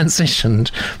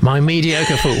transitioned my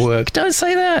mediocre footwork, don't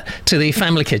say that, to the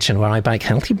family kitchen where I bake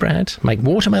healthy bread, make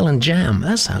watermelon jam,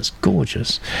 that sounds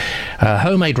gorgeous,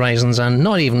 homemade raisins, and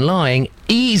not even lying,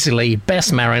 easily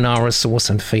best marinara sauce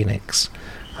in Phoenix.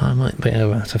 I might be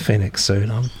over to Phoenix soon.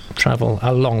 I'll travel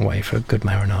a long way for a good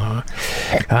marinara.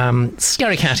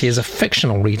 Scary Catty is a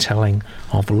fictional retelling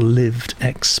of lived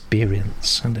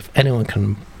experience, and if anyone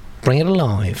can bring it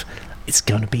alive, it's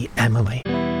going to be Emily.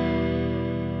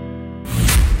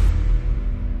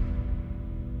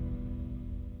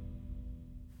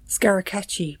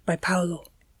 Scaricatti by Paolo,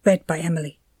 read by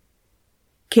Emily.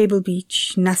 Cable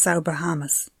Beach, Nassau,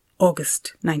 Bahamas,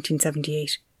 August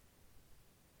 1978.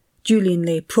 Julian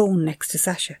lay prone next to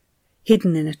Sasha,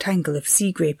 hidden in a tangle of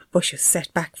sea grape bushes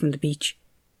set back from the beach.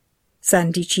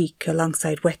 Sandy cheek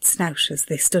alongside wet snout as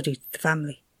they studied the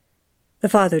family. The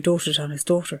father doted on his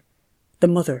daughter. The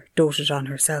mother doted on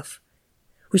herself,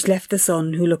 which left the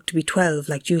son, who looked to be 12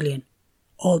 like Julian,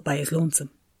 all by his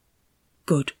lonesome.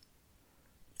 Good.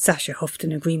 Sasha huffed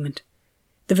in agreement.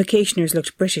 The vacationers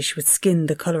looked British with skin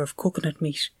the colour of coconut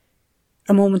meat.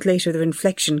 A moment later their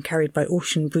inflection carried by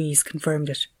ocean breeze confirmed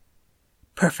it.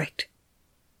 Perfect.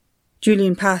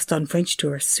 Julian passed on French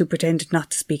tourists who pretended not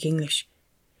to speak English.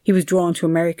 He was drawn to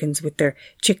Americans with their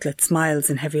chiclet smiles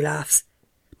and heavy laughs,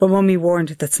 but Mummy warned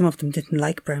that some of them didn't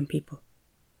like brown people.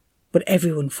 But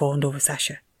everyone fawned over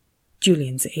Sasha.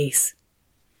 Julian's ace.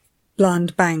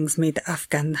 Blonde bangs made the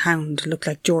Afghan hound look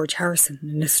like George Harrison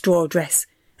in a straw dress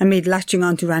and made latching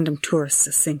onto random tourists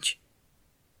a cinch.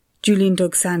 Julian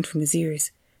dug sand from his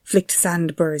ears, flicked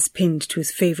sand burrs pinned to his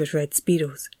favourite red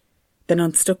Speedos, then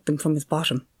unstuck them from his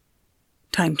bottom.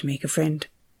 Time to make a friend.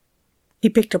 He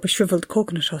picked up a shrivelled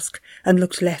coconut husk and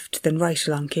looked left then right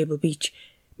along Cable Beach,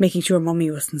 making sure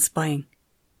Mummy wasn't spying.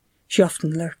 She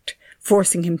often lurked,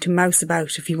 forcing him to mouse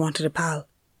about if he wanted a pal,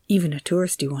 even a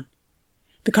touristy one.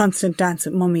 The constant dance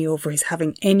at Mummy over his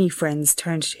having any friends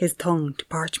turned his tongue to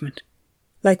parchment.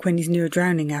 Like when he's near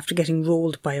drowning after getting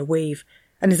rolled by a wave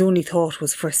and his only thought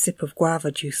was for a sip of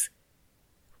guava juice.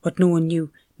 What no one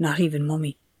knew, not even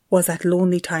Mummy, was that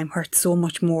lonely time hurt so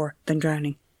much more than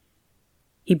drowning.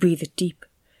 He breathed deep,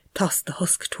 tossed the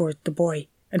husk toward the boy,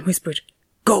 and whispered,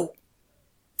 "Go!"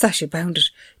 Sasha bounded,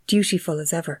 dutiful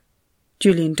as ever.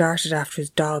 Julian darted after his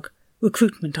dog,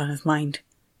 recruitment on his mind.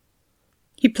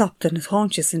 He plopped on his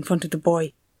haunches in front of the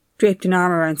boy, draped an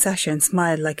arm around Sasha and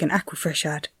smiled like an Aquafresh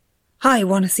ad. "Hi,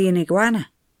 wanna see an iguana?"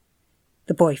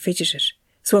 The boy fidgeted,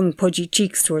 swung pudgy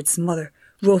cheeks towards his mother,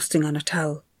 roasting on a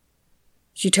towel.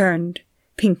 She turned,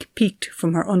 pink peeked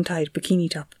from her untied bikini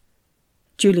top.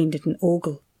 Julian didn't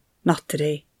ogle, not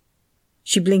today.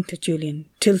 She blinked at Julian,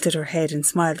 tilted her head and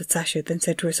smiled at Sasha, then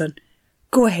said to her son,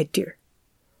 "Go ahead, dear."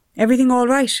 "Everything all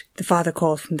right?" the father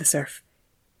called from the surf.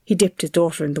 He dipped his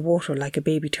daughter in the water like a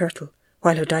baby turtle,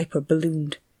 while her diaper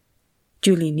ballooned.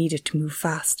 Julian needed to move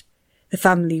fast. The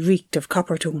family reeked of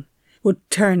Coppertone, would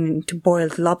turn into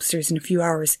boiled lobsters in a few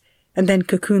hours, and then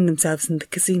cocoon themselves in the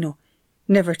casino,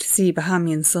 never to see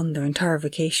Bahamian sun their entire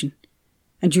vacation.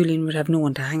 And Julian would have no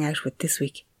one to hang out with this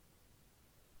week.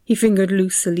 He fingered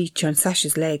loose a leech on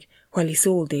Sasha's leg while he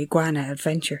sold the iguana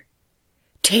adventure.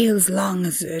 Tails long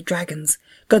as dragons,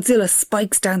 Godzilla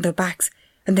spikes down their backs,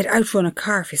 and they'd outrun a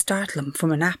car if you startle them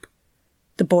from a nap.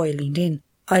 The boy leaned in,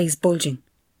 eyes bulging.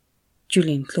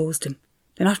 Julian closed him.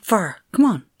 "They're not far. Come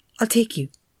on, I'll take you."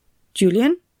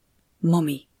 "Julian?"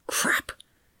 "Mummy. Crap."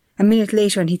 A minute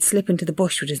later and he'd slip into the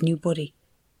bush with his new buddy.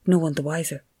 No one the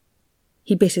wiser.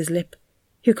 He bit his lip.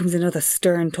 Here comes another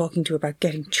stern talking to about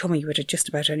getting chummy with just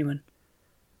about anyone.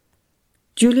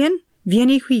 "Julian,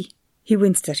 vieni qui." He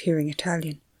winced at hearing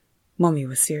Italian. Mummy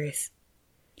was serious.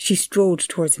 She strode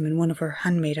towards him in one of her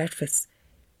handmade outfits.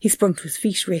 He sprung to his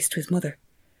feet, raced to his mother.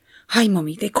 "Hi,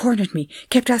 Mummy, they cornered me.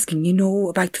 Kept asking,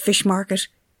 about the fish market."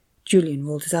 Julian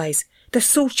rolled his eyes. "They're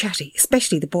so chatty,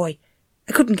 especially the boy.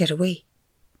 I couldn't get away."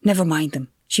 "Never mind them."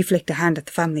 She flicked a hand at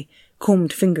the family,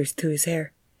 combed fingers through his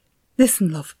hair. "Listen,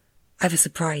 love, I've a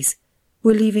surprise.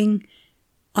 We're leaving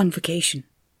on vacation."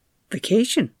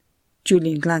 "Vacation?"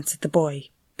 Julian glanced at the boy.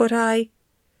 "But I—"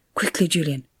 "Quickly,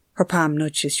 Julian." Her palm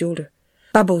nudged his shoulder.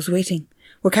 "Babbo's waiting.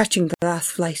 We're catching the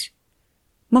last flight."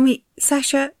 "Mummy,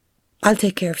 Sasha—" "I'll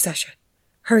take care of Sasha.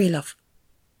 Hurry, love."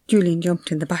 Julian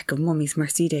jumped in the back of Mummy's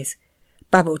Mercedes.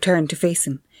 Babbo turned to face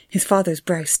him, his father's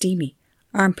brow steamy,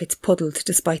 armpits puddled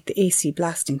despite the AC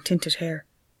blasting tinted hair.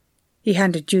 He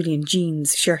handed Julian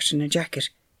jeans, shirt and a jacket,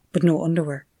 but no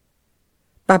underwear.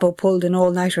 Babbo pulled an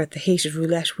all-nighter at the hated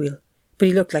roulette wheel, but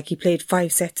he looked like he played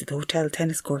 5 sets at the hotel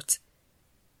tennis courts.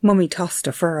 Mummy tossed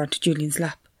her fur onto Julian's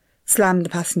lap, slammed the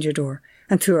passenger door,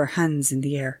 and threw her hands in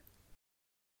the air.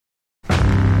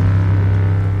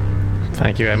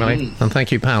 Thank you, Emily. And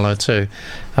thank you, Paolo, too.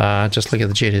 Just look at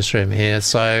the Genius Room here.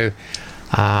 So,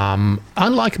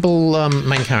 unlikable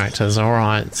main characters, all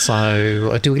right.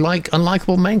 So, do we like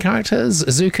unlikable main characters?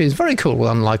 Zuko is very cool with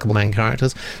unlikable main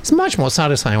characters. It's much more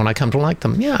satisfying when I come to like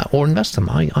them, or invest them.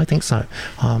 I think so.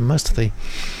 A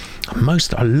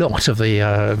lot of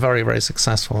the very, very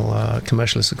successful,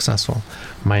 commercially successful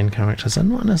main characters are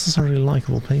not necessarily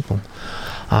likable people.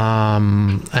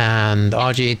 And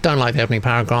RG, don't like the opening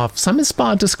paragraph. Some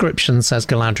inspired description, says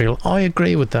Galadriel. I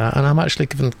agree with that, and I'm actually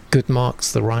giving good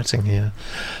marks to the writing here.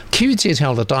 Q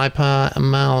detailed the diaper,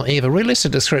 Mal, Eva,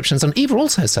 realistic descriptions, and Eva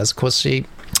also says, of course, we've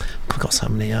got so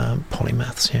many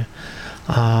polymaths here.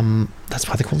 That's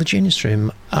why they call the Genius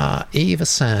Room. Eva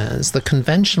says the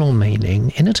conventional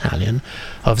meaning in Italian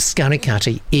of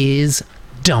scaricati is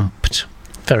dumped.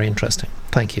 Very interesting.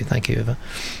 Thank you, Eva.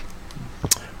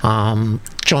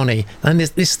 Johnny, and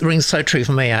this rings so true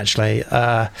for me, actually.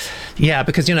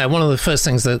 Because one of the first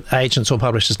things that agents or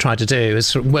publishers try to do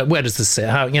is where does this sit?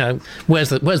 How where's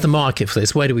the market for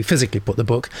this? Where do we physically put the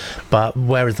book? But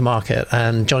where is the market?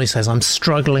 And Johnny says, I'm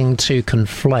struggling to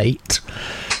conflate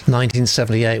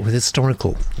 1978 with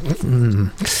historical,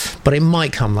 but it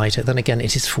might come later. Then again,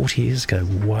 it is 40 years ago.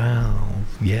 Wow,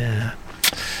 yeah.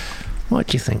 What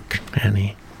do you think,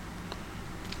 Annie?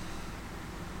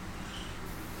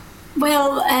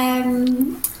 Well,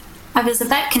 I was a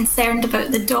bit concerned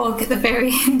about the dog at the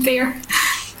very end there,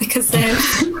 because they're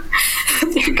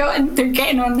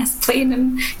getting on this plane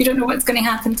and you don't know what's going to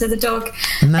happen to the dog.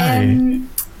 No.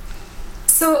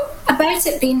 So about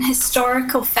it being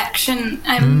historical fiction,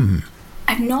 I'm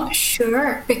not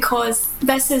sure, because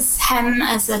this is him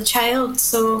as a child,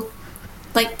 so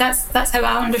that's how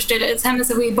I understood it. It's him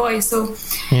as a wee boy. So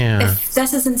if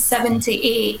this is in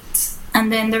 78. And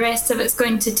then the rest of it's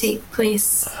going to take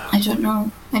place, I don't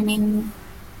know. I mean,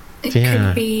 it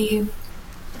could be...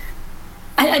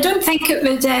 I don't think it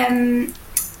would...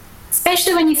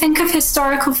 especially when you think of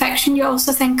historical fiction, you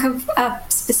also think of a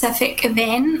specific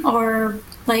event or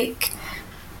like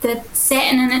the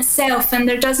setting in itself, and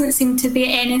there doesn't seem to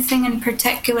be anything in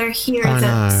particular here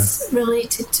that's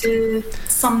related to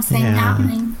something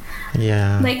happening.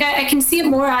 Yeah. Like I can see it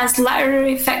more as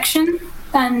literary fiction,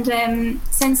 and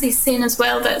Sensei's saying as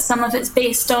well that some of it's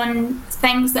based on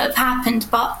things that have happened,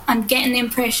 but I'm getting the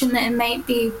impression that it might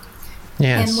be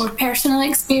more personal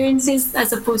experiences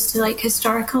as opposed to like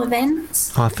historical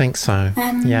events. I think so.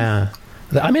 Yeah.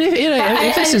 I mean,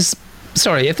 if this is...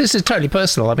 Sorry, if this is totally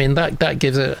personal, I mean, that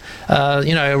gives it,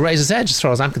 a razor's edge as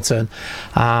far as I'm concerned.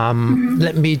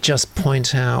 Let me just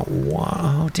point out,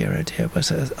 oh dear,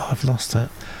 where's it? Oh, I've lost it.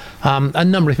 A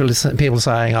number of people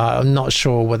saying, I'm not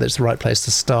sure whether it's the right place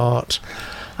to start.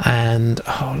 And,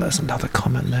 there's another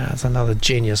comment there. There's another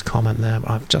genius comment there. But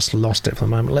I've just lost it for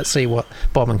the moment. Let's see what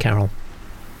Bob and Carol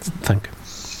think.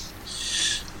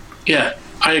 Yeah,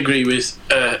 I agree with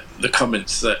the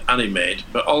comments that Annie made,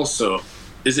 but also...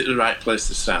 is it the right place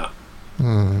to start?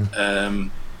 We're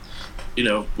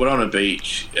on a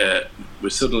beach. We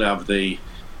suddenly have the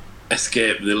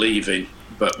escape, the leaving.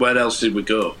 But where else did we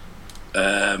go?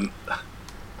 I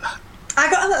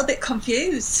got a little bit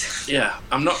confused. Yeah,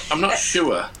 I'm not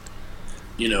sure.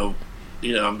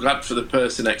 I'm glad for the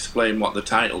person explain what the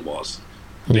title was.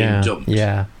 Being dumped.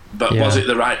 Yeah. But was it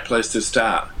the right place to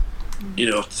start?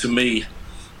 To me,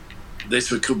 this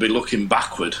could be looking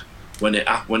backward. When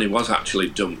it was actually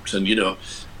dumped, and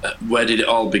where did it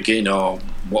all begin, or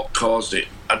what caused it?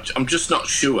 I'm just not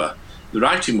sure. The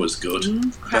writing was good,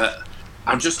 but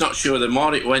I'm just not sure. The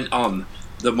more it went on,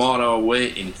 the more I was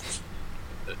waiting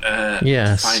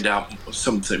to find out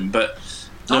something. But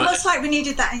almost like we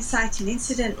needed that inciting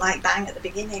incident, like bang at the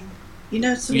beginning.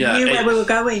 So we knew where we were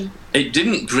going. It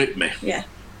didn't grip me. Yeah.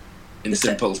 In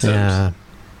simple terms,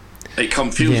 it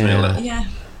confused me a little. Yeah.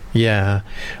 Yeah.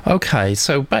 Okay,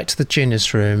 so back to the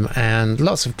Genius Room, and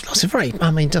lots of very,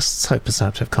 just so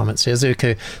perceptive comments here.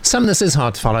 Zuko, some of this is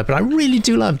hard to follow, but I really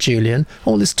do love Julian.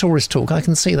 All this tourist talk, I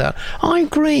can see that. I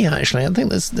agree, actually. I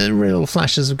think there's the real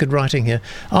flashes of good writing here.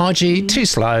 RG, too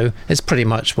slow, is pretty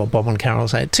much what Bob and Carol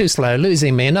said. Too slow,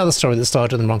 losing me. Another story that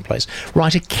started in the wrong place.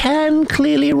 Writer can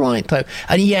clearly write, though.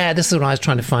 And this is what I was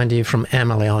trying to find you from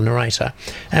Emily, our narrator.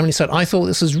 Emily said, I thought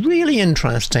this was really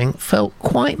interesting, felt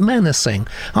quite menacing.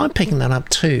 I'm picking that up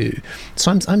too,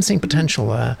 so I'm seeing potential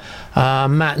there.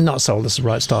 Matt, not sold. This is the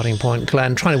right starting point.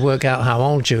 Glenn, trying to work out how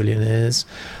old Julian is,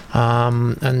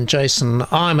 and Jason,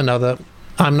 I'm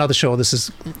not sure this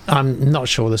is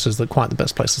quite the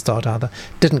best place to start either.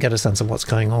 Didn't get a sense of what's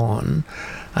going on.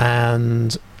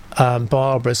 And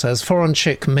Barbara says, foreign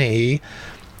chick me,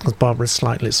 because Barbara's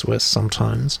slightly Swiss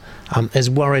sometimes, is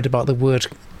worried about the word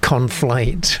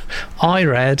conflate. I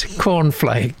read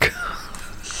cornflake.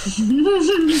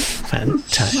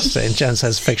 Fantastic. And Jen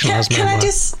says fictionalized memoir. Can I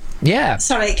just... Yeah.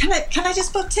 Sorry, can I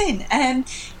just butt in?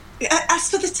 As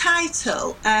for the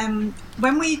title,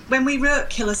 when we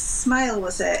wrote Killer Smile,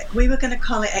 we were going to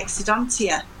call it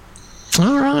Exodontia.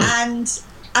 All right.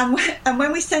 And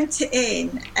when we sent it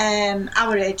in,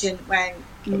 our agent went...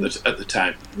 At the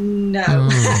time. No.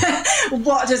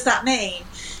 What does that mean?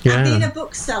 Yeah. And being a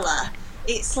bookseller,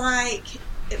 it's like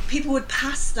people would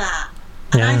pass that.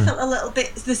 And I felt a little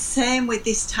bit the same with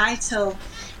this title,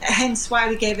 hence why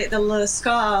we gave it the low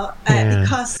score,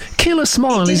 because Killer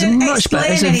Smile is much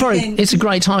better. It's a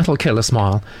great title, Killer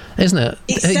Smile, isn't it?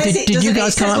 Did you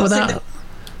guys come up with that?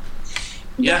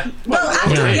 Yeah. Well,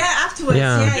 afterwards.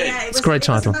 Yeah. It's a great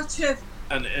title.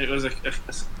 And it was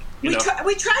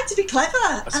we tried to be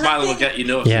clever. A smile will get you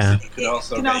noticed. Yeah. It could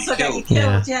also get you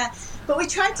killed. Yeah. But we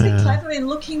tried to be clever in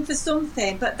looking for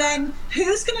something, but then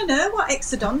who's going to know what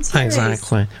Exodontia is?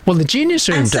 Exactly. Well, the Genius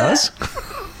Room does.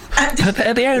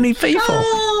 They're the only people.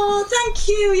 Oh, thank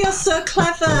you. You're so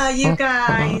clever, you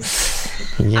guys.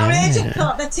 Our agent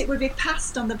thought that it would be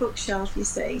passed on the bookshelf, you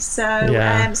see. So,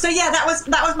 that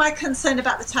was my concern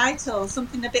about the title.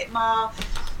 Something a bit more,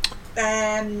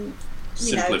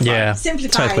 simplified.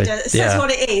 Simplified. Totally. Says what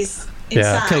it is.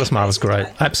 Yeah, Killer Smile is great.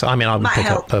 Absolutely. I would pick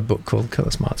up a book called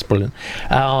Killer Smile. It's brilliant.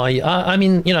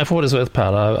 For what it's worth,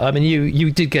 Paolo,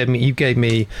 you gave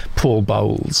me Paul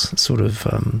Bowles sort of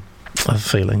a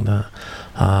feeling there.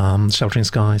 Sheltering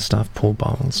Sky stuff, Paul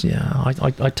Bowles. Yeah, I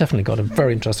definitely got a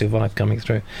very interesting vibe coming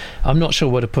through. I'm not sure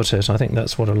where to put it. I think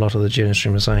that's what a lot of the Genius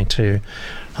Room are saying too.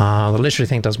 The literary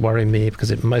thing does worry me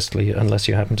because it mostly, unless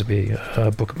you happen to be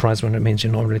a Booker Prize winner, it means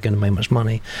you're not really going to make much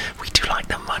money. We do like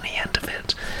the money end of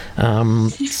it.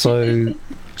 So,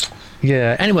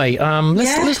 yeah. Anyway,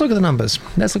 let's look at the numbers.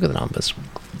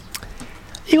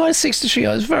 US 63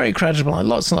 is very credible.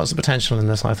 Lots and lots of potential in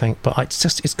this, I think, but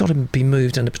it's got to be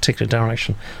moved in a particular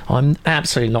direction. I'm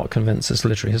absolutely not convinced it's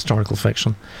literary historical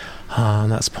fiction. And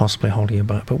that's possibly holding you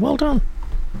back, but well done.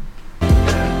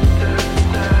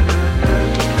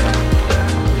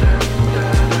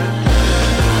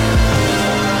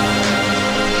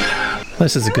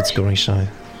 This is a good scoring show.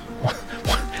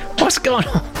 What's going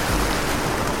on?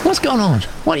 What's going on?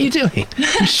 What are you doing?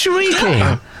 You're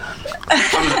shrieking.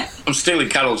 I'm stealing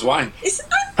Carol's wine.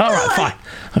 All right, fine.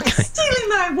 Okay. Stealing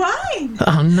my wine.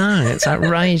 Oh no, it's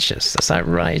outrageous. That's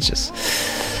outrageous.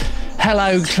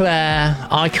 Hello, Claire.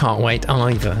 I can't wait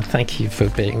either. Thank you for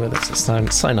being with us.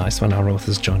 It's so nice when our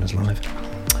authors join us live.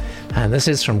 And this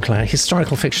is from Claire.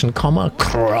 Historical fiction,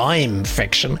 crime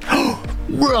fiction.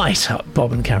 Right up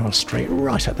Bob and Carol Street.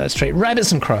 Right up that street.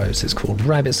 Rabbits and Crows, it's called.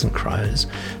 Rabbits and Crows.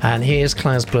 And here's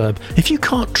Claire's blurb. If you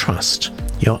can't trust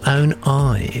your own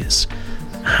eyes,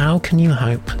 how can you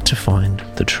hope to find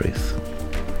the truth?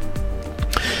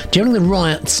 During the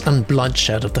riots and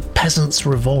bloodshed of the Peasants'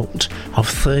 Revolt of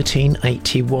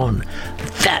 1381,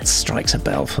 that strikes a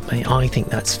bell for me. I think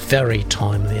that's very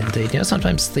timely indeed. You know,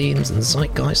 sometimes themes and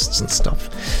zeitgeists and stuff,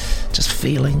 just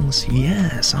feelings.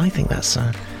 Yes, I think that's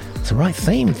the right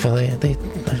theme for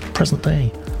the present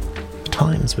day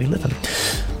times we live in.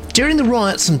 During the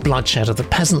riots and bloodshed of the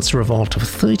Peasants' Revolt of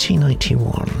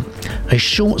 1381, a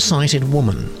short-sighted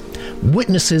woman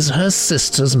witnesses her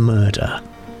sister's murder.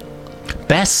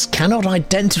 Bess cannot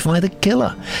identify the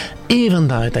killer, even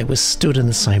though they were stood in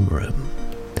the same room.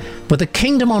 With the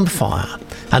kingdom on fire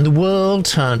and the world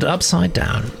turned upside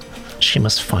down, she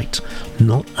must fight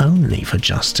not only for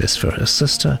justice for her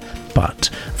sister, but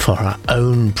for her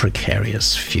own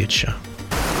precarious future.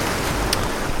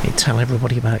 Let me tell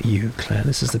everybody about you, Claire.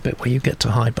 This is the bit where you get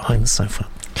to hide behind the sofa.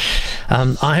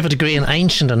 I have a degree in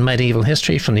ancient and medieval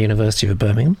history from the University of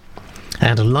Birmingham,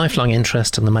 and a lifelong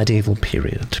interest in the medieval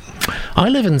period. I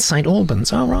live in St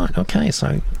Albans. Oh, right, okay,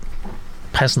 so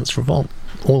Peasants' Revolt,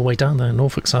 all the way down there,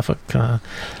 Norfolk, Suffolk,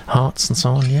 Herts and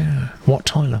so on, yeah. Wat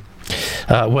Tyler,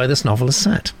 where this novel is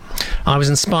set. I was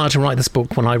inspired to write this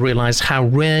book when I realised how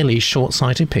rarely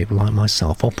short-sighted people like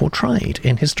myself are portrayed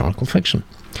in historical fiction,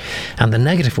 and the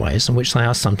negative ways in which they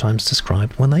are sometimes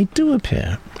described when they do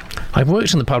appear. I've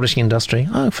worked in the publishing industry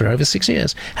for over 6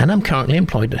 years, and I'm currently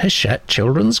employed at Hachette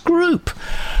Children's Group.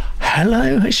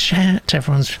 Hello, Hachette.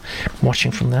 Everyone's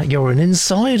watching from that. You're an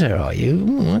insider, are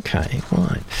you? Okay,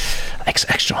 right.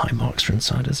 Extra high marks for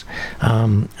insiders.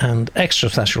 And extra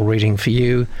special reading for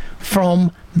you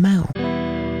from Mel.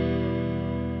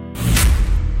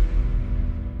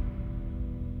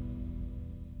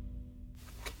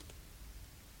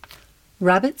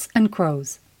 Rabbits and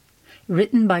Crows.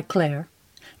 Written by Claire.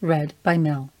 Read by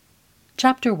Mel.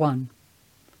 Chapter 1.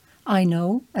 I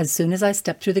know, as soon as I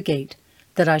step through the gate,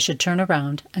 that I should turn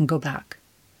around and go back.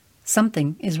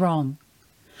 Something is wrong.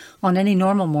 On any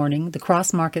normal morning, the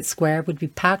Cross Market Square would be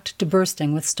packed to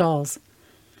bursting with stalls.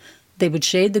 They would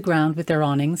shade the ground with their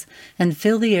awnings and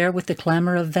fill the air with the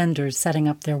clamour of vendors setting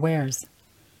up their wares.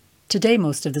 Today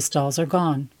most of the stalls are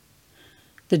gone.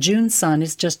 The June sun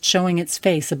is just showing its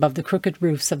face above the crooked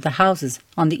roofs of the houses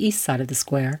on the east side of the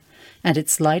square, and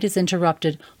its light is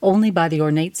interrupted only by the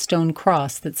ornate stone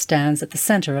cross that stands at the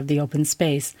centre of the open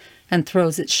space and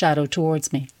throws its shadow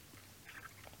towards me.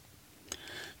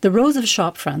 The rows of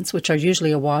shop fronts, which are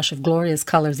usually a wash of glorious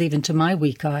colours even to my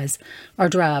weak eyes, are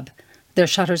drab, their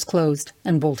shutters closed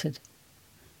and bolted.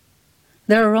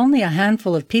 There are only a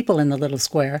handful of people in the little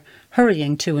square,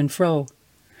 hurrying to and fro.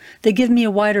 They give me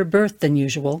a wider berth than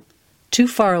usual, too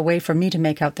far away for me to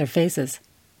make out their faces.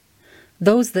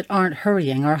 Those that aren't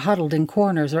hurrying are huddled in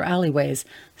corners or alleyways,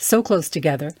 so close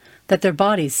together that their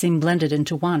bodies seem blended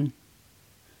into one.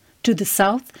 To the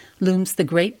south looms the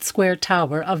great square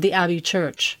tower of the Abbey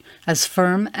Church, as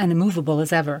firm and immovable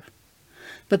as ever.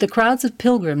 But the crowds of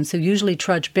pilgrims who usually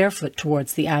trudge barefoot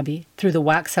towards the Abbey through the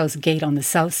waxhouse gate on the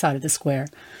south side of the square,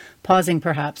 pausing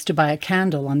perhaps to buy a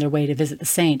candle on their way to visit the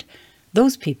saint,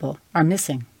 those people are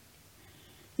missing.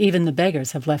 Even the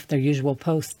beggars have left their usual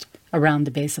posts around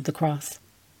the base of the cross.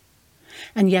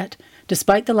 And yet,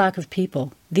 despite the lack of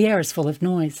people, the air is full of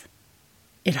noise.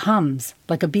 It hums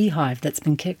like a beehive that's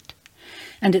been kicked,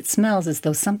 and it smells as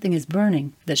though something is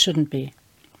burning that shouldn't be.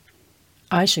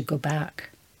 I should go back.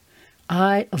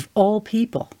 I, of all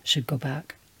people, should go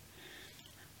back.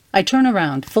 I turn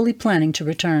around, fully planning to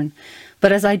return,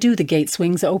 but as I do, the gate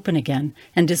swings open again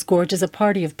and disgorges a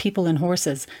party of people and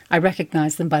horses. I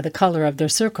recognize them by the colour of their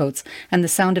surcoats and the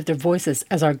sound of their voices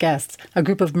as our guests, a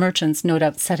group of merchants no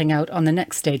doubt setting out on the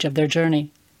next stage of their journey.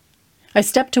 I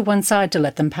step to one side to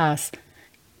let them pass.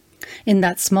 In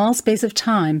that small space of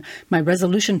time, my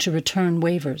resolution to return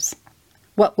wavers.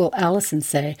 What will Alison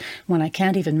say when I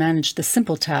can't even manage the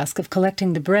simple task of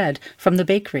collecting the bread from the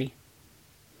bakery?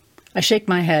 I shake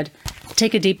my head,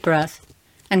 take a deep breath,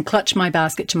 and clutch my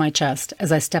basket to my chest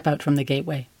as I step out from the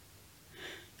gateway.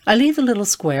 I leave the little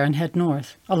square and head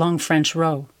north, along French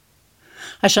Row.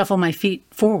 I shuffle my feet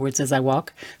forwards as I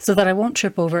walk, so that I won't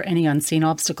trip over any unseen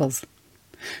obstacles.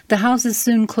 The houses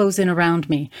soon close in around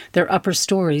me, their upper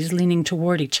stories leaning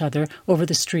toward each other over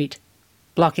the street,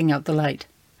 blocking out the light.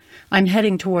 I'm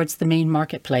heading towards the main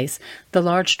marketplace, the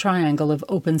large triangle of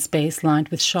open space lined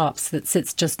with shops that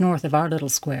sits just north of our little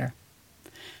square.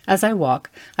 As I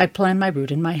walk, I plan my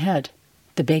route in my head.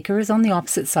 The baker is on the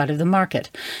opposite side of the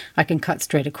market. I can cut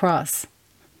straight across.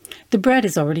 The bread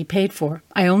is already paid for.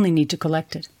 I only need to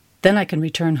collect it. Then I can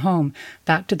return home,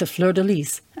 back to the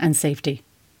fleur-de-lis and safety.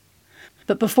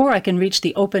 But before I can reach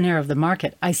the open air of the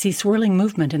market, I see swirling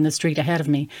movement in the street ahead of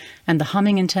me, and the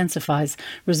humming intensifies,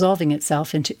 resolving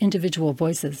itself into individual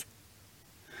voices.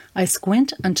 I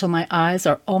squint until my eyes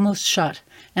are almost shut,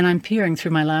 and I'm peering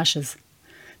through my lashes.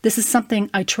 This is something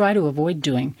I try to avoid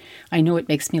doing. I know it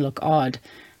makes me look odd,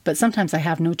 but sometimes I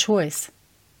have no choice.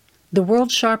 The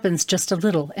world sharpens just a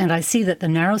little, and I see that the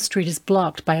narrow street is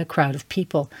blocked by a crowd of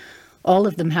people. All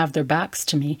of them have their backs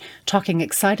to me, talking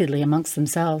excitedly amongst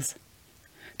themselves.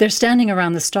 They're standing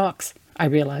around the stocks, I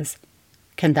realize.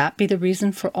 Can that be the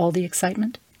reason for all the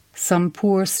excitement? Some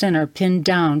poor sinner pinned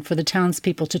down for the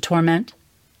townspeople to torment?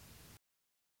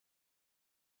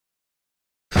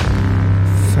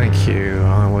 Thank you.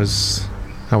 I was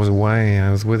away. I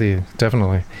was with you,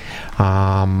 definitely.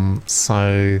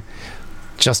 So,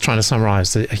 just trying to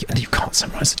summarise. You can't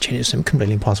summarise the genius. It's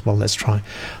completely impossible. Let's try.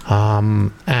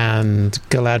 And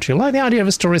Galadriel, like the idea of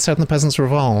a story set in the Peasants'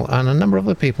 Revolt, and a number of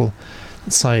other people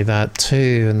say that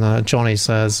too. And Johnny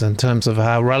says, in terms of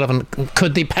how relevant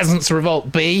could the Peasants'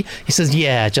 Revolt be, he says,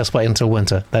 yeah, just wait until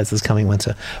winter. That's this coming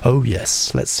winter. Oh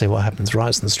yes, let's see what happens.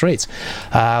 Riots in the streets.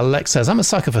 Lex says, I'm a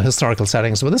sucker for historical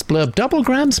settings, but this blurb double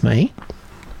grabs me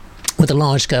with a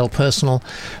large-scale personal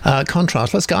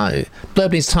contrast. Let's go.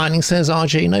 Blurb needs tightening, says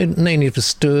RG. No need for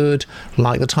stood.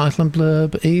 Like the title and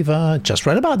blurb. Eva, just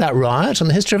read about that riot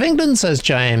and the history of England, says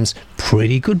James.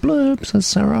 Pretty good blurb, says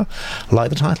Sarah.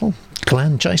 Like the title.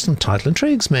 Glenn, Jason, title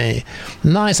intrigues me.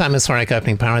 Nice atmospheric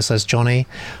opening para, says Johnny.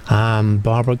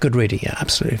 Barbara, good reading. Yeah,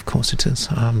 absolutely, of course it is.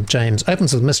 James,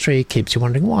 opens with mystery, keeps you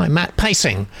wondering why. Matt,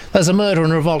 pacing. There's a murder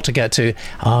and revolt to get to.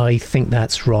 I think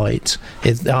that's right.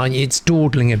 It's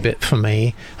dawdling a bit for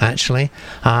me, actually.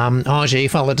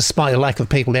 RG felt that despite the lack of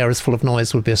people, the area is full of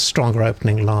noise would be a stronger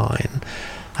opening line.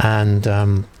 And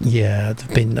yeah, there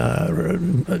have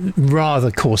been rather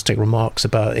caustic remarks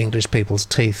about English people's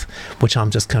teeth, which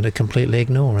I'm just going to completely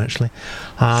ignore, actually.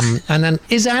 And then,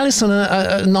 is Alison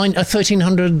a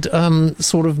 1300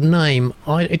 sort of name?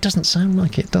 It doesn't sound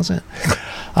like it, does it?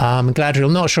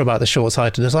 Galadriel, not sure about the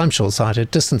short-sightedness. I'm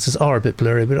short-sighted. Distances are a bit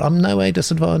blurry, but I'm no way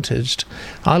disadvantaged.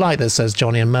 I like this, says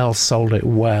Johnny, and Mel sold it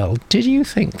well. Did you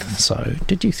think so?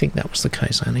 Did you think that was the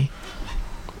case, Annie?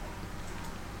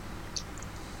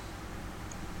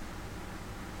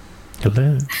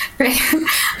 Hello. Right.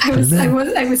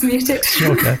 I was muted.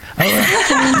 Okay.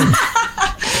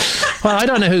 Well, I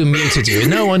don't know who muted you.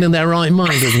 No one in their right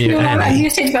mind would mute Annie. I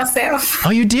muted myself.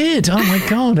 Oh, you did? Oh my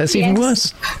God, that's even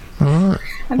worse. All right.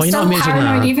 I'm still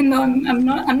paranoid, even though I'm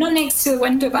not next to the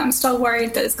window, but I'm still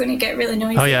worried that it's going to get really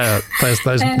noisy. Oh yeah,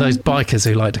 those bikers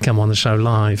who like to come on the show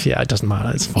live. Yeah, it doesn't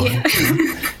matter. It's fine.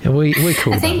 Yeah, we're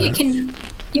cool. I think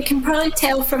you can probably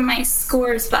tell from my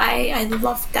scores, but I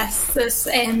love this.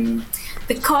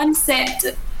 The concept,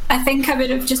 I think I would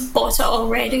have just bought it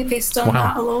already based on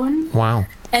that alone. Wow.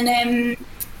 And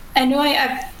I know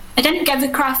I didn't give the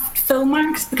craft full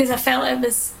marks because I felt it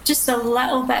was just a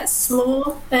little bit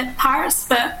slow at parts,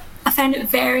 but I found it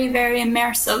very, very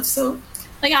immersive. So,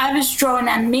 like, I was drawn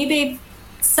in. Maybe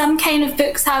some kind of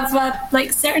books have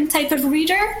a certain type of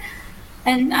reader,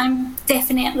 and I'm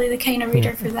definitely the kind of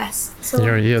reader for this.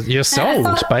 So you're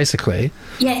sold, basically.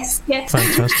 Yes.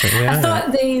 Fantastic. Yeah. I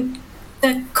thought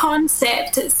the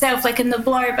concept itself, like in the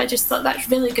blurb, I just thought that's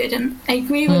really good, and I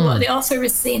agree with what the author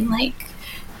was saying. Like,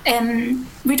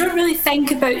 we don't really think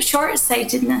about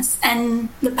short-sightedness in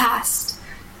the past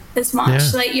as much.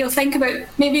 Yeah. Like, you'd think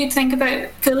about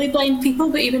fully blind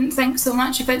people, but you wouldn't think so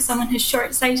much about someone who's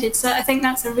short-sighted. So I think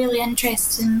that's a really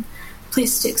interesting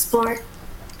place to explore.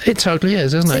 It totally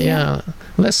is, isn't it? Yeah.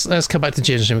 Let's come back to the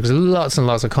Genius Room, because lots and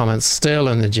lots of comments still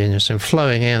in the Genius Room,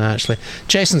 flowing in, actually.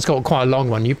 Jason's got quite a long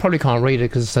one. You probably can't read it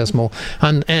because it says more.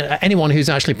 And anyone who's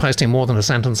actually posting more than a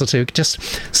sentence or two, just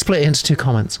split it into 2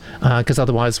 comments, because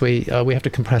otherwise we have to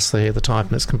compress the type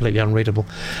and it's completely unreadable.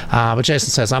 But Jason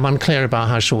says, I'm unclear about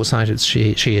how short-sighted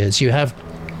she is. You have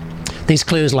these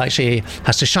clues like she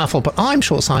has to shuffle, but I'm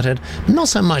short-sighted. Not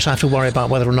so much I have to worry about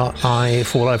whether or not I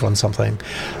fall over on something.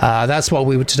 That's what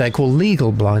we would today call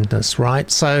legal blindness, right?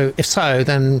 So if so,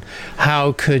 then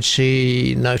how could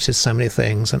she notice so many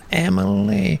things? And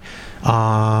Emily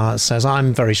says,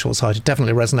 I'm very short-sighted.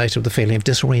 Definitely resonated with the feeling of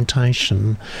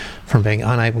disorientation from being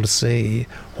unable to see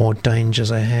or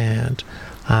dangers ahead.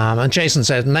 And Jason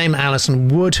said, name Alison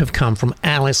would have come from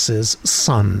Alice's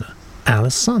son.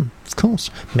 Alice's son, of course,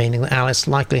 meaning that Alice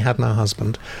likely had no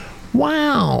husband.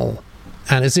 Wow.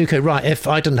 And Izuku, right, if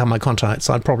I didn't have my contacts,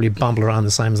 I'd probably bumble around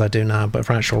the same as I do now, but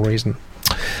for actual reason.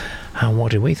 And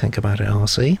what do we think about it,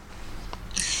 RC?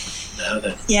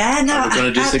 I'm going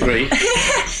to disagree.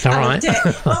 All right.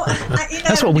 Well,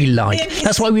 that's what we like.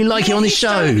 That's why we like you on the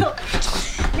show. Me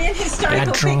and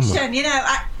historical fiction,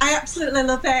 I absolutely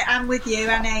love it. I'm with you,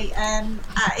 Annie.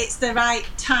 It's the right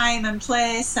time and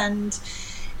place, and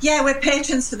we're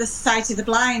patrons for the Society of the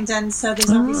Blind, and so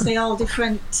there's obviously all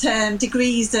different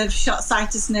degrees of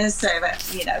short-sightedness,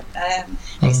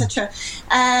 etc.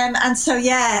 And so,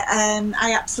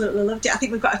 I absolutely loved it. I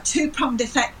think we've got a 2-pronged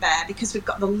effect there, because we've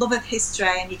got the love of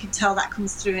history, and you can tell that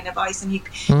comes through in a voice, and you've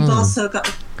also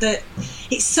got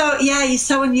it's so, you're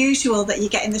so unusual that you're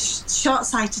getting the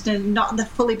short-sighted and not the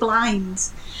fully blind.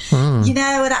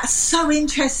 That's so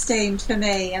interesting for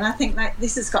me, and I think that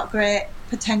this has got great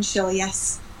potential,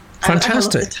 yes.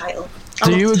 Fantastic. I love the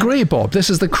title. Do you agree, Bob? This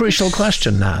is the crucial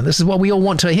question now. This is what we all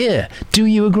want to hear. Do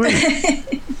you agree?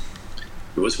 It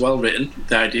was well written.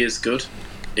 The idea is good.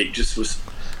 It just was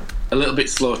a little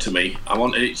bit slow to me. I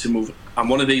wanted it to move. I'm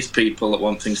one of these people that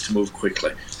want things to move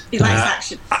quickly. He likes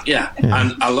action. Yeah,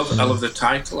 and I love the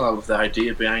title. I love the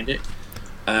idea behind it.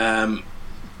 And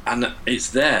it's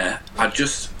there.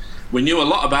 We knew a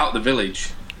lot about the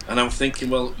village, and I'm thinking,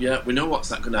 well, we know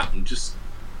what's not going to happen. Just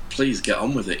please get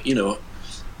on with it.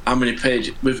 How many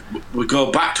pages? We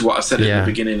go back to what I said at the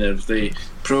beginning of the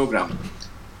programme.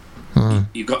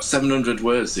 You've got 700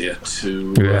 words here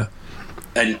to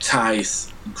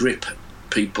entice, grip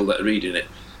people that are reading it.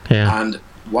 And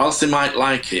whilst they might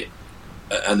like it,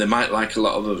 and they might like a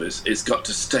lot of others, it's got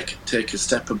to take a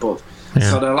step above.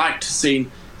 So I'd like to see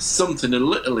something a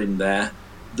little in there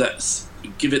that's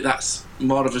give it that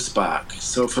more of a spark.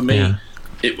 So for me,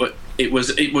 it was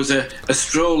a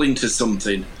stroll into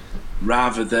something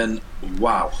rather than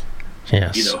wow.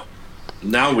 Yes.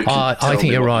 Now we can. I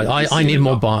think you're right. I need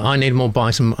more bite. I need more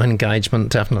bite and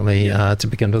engagement, definitely, to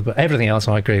begin with. But everything else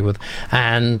I agree with.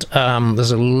 And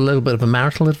there's a little bit of a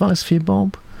marital advice for you,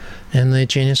 Bob, in the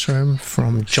Genius Room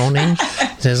from Johnny.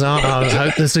 He says, I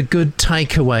hope there's a good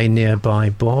takeaway nearby,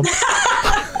 Bob.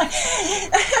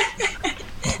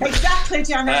 Exactly,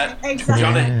 Johnny. Exactly.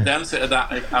 Johnny, the answer to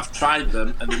that, I've tried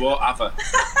them and they won't have her.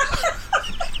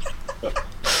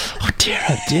 Oh dear.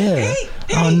 Hey,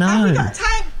 oh no.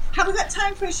 Have we got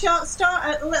time for a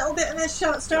little bit of a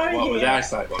short story? What with the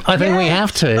eyesight one? I think we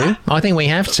have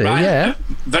to. Right.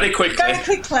 Very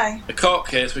quickly. A court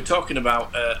case. We're talking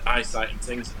about eyesight and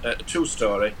things. A true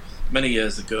story. Many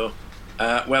years ago,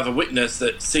 we have a witness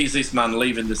that sees this man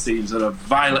leaving the scenes of a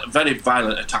very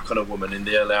violent attack on a woman in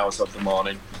the early hours of the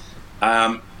morning.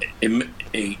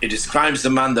 He describes the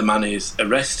man. The man is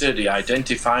arrested. He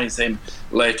identifies him.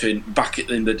 Back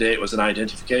in the day, it was an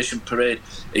identification parade.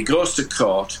 He goes to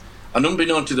court, and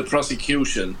unbeknown to the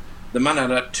prosecution, the man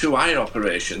had 2 eye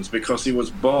operations because he was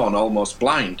born almost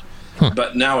blind.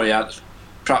 But now he had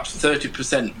perhaps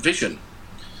 30% vision.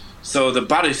 So the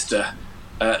barrister,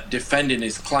 defending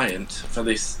his client for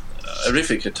this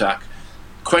horrific attack,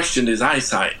 questioned his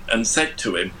eyesight and said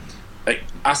to him,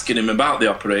 asking him about the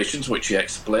operations, which he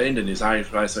explained, and his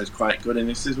eyesight is quite good, and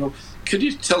he says, well, could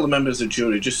you tell the members of the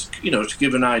jury, just, to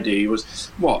give an idea, he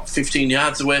was, 15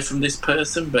 yards away from this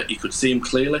person, but you could see him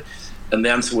clearly? And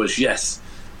the answer was yes.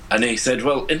 And he said,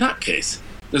 well, in that case,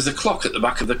 there's a clock at the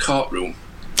back of the courtroom.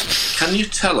 Can you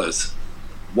tell us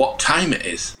what time it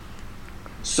is?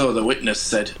 So the witness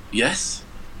said, yes.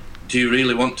 Do you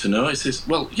really want to know? He says,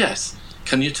 well, yes.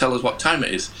 Can you tell us what time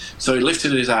it is? So he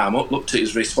lifted his arm up, looked at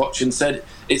his wristwatch and said,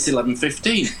 it's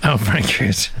 11:15. Oh, very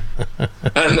good.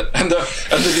 and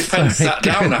the defence sat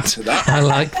down after that. I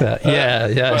like that.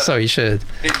 Yeah, so you should.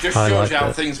 It just shows you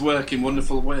how things work in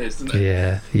wonderful ways, doesn't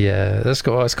it? Yeah. That's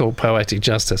called poetic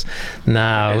justice.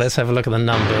 Now, let's have a look at the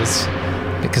numbers,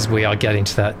 because we are getting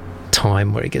to that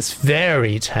time where it gets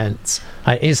very tense.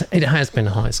 It has been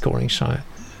a high-scoring show.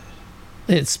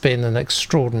 It's been an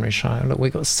extraordinary show. Look, we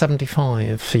got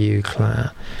 75 for you,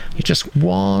 Claire. You're just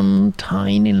one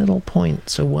tiny little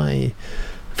point away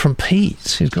from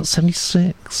Pete, who's got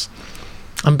 76.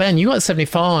 And Ben, you got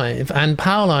 75, and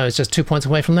Paolo is just 2 points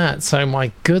away from that. So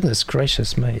my goodness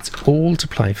gracious me, it's all to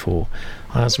play for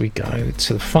as we go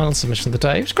to the final submission of the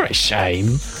day. It was a great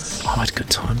shame. I had a good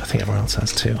time. I think everyone else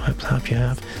has too. I hope you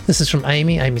have. This is from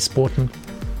Amy Sporton.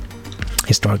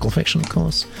 Historical fiction, of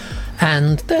course.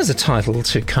 And there's a title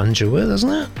to conjure with, isn't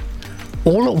it?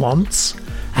 All at Once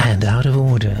and Out of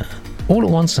Order. All at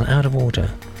Once and Out of Order.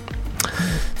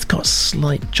 It's got a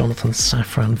slight Jonathan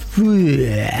Safran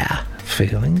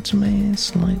feeling to me.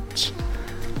 Slight.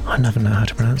 I never know how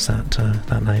to pronounce that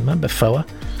name. Befoa?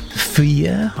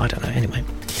 Fear? I don't know. Anyway.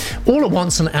 All at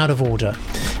Once and Out of Order.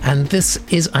 And this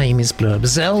is Amy's blurb.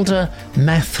 Zelda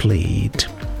Methlede.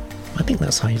 I think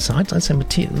that's how you say it. I'd say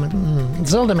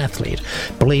Zelda Methlede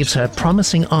believes her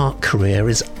promising art career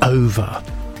is over.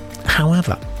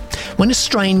 However, when a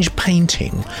strange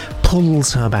painting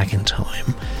pulls her back in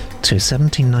time to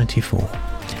 1794,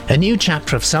 a new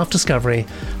chapter of self-discovery,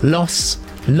 loss,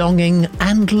 longing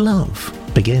and love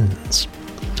begins.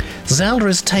 Zelda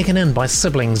is taken in by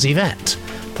siblings Yvette,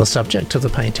 the subject of the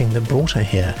painting that brought her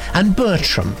here, and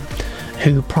Bertram,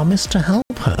 who promised to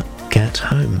help her get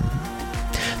home.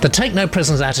 The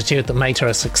take-no-prisoners attitude that made her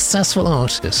a successful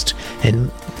artist in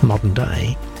modern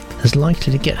day is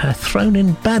likely to get her thrown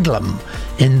in bedlam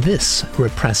in this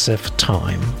repressive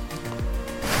time.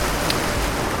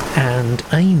 And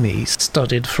Amy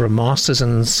studied for a master's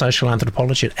in social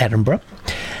anthropology at Edinburgh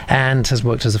and has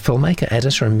worked as a filmmaker,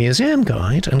 editor and museum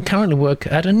guide, and currently works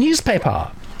at a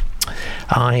newspaper.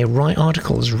 I write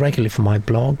articles regularly for my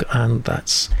blog, and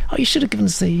that's... Oh, you should have given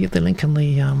us the link in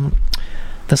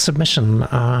the submission.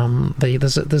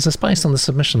 There's a space on the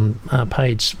submission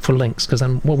page for links, because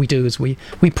then what we do is we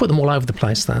put them all over the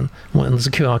place then, and there's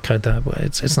a QR code there, but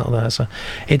it's not there, so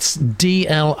it's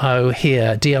DLO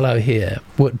here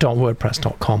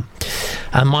 .wordpress.com.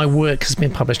 And my work has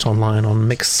been published online on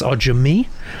Mixogymy,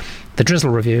 The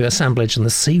Drizzle Review, Assemblage, and The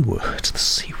C Word.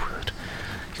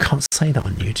 You can't say that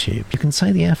on YouTube. You can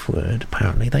say the F word,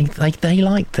 apparently. They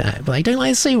like that, but they don't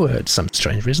like the C word for some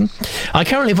strange reason. I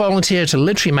currently volunteer to a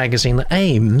literary magazine that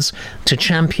aims to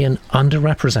champion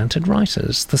underrepresented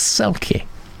writers, the Selkie,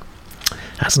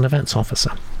 as an events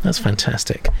officer. That's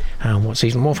fantastic. And what's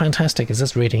even more fantastic is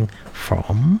this reading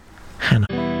from Hannah.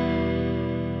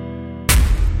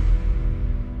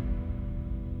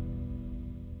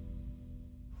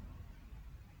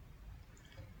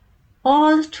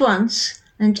 All at Once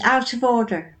and Out of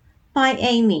Order by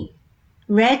Amy,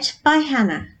 read by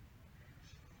Hannah.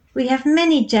 We have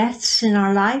many deaths in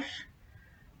our life,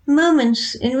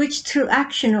 moments in which through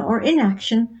action or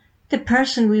inaction the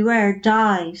person we were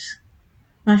dies.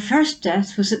 My first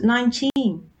death was at 19,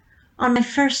 on my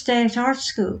first day at art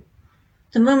school,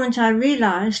 the moment I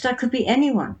realised I could be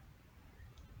anyone.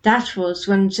 That was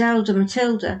when Zelda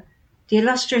Matilda, the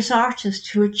illustrious artist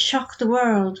who would shock the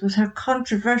world with her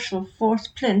controversial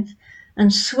fourth plinth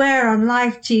and swear on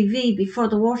live TV before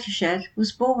the watershed,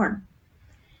 was born.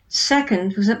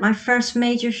 Second was at my first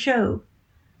major show,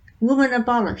 Woman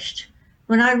Abolished,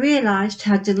 when I realised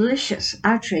how delicious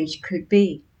outrage could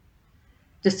be.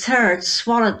 The third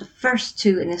swallowed the first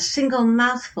two in a single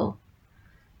mouthful.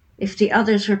 If the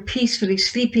others were peacefully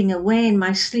sleeping away in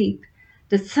my sleep,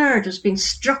 the third was being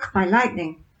struck by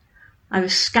lightning. I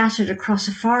was scattered across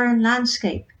a foreign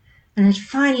landscape and had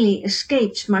finally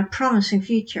escaped my promising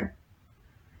future.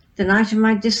 The night of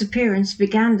my disappearance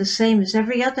began the same as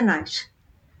every other night.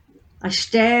 I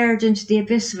stared into the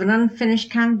abyss of an unfinished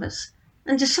canvas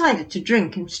and decided to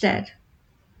drink instead.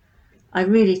 I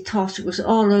really thought it was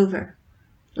all over.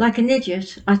 Like an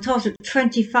idiot, I thought at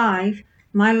 25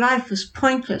 my life was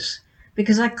pointless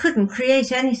because I couldn't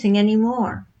create anything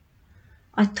anymore.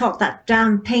 I thought that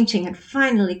damn painting had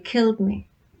finally killed me.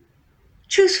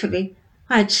 Truthfully,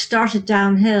 I had started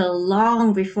downhill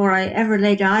long before I ever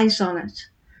laid eyes on it.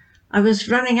 I was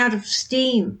running out of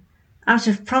steam, out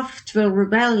of profitable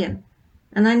rebellion,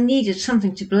 and I needed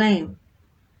something to blame.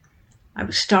 I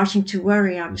was starting to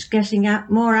worry I was getting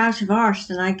more out of art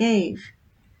than I gave,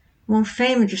 more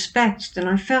fame and respect than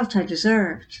I felt I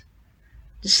deserved,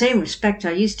 the same respect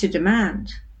I used to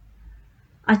demand.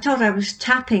 I thought I was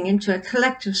tapping into a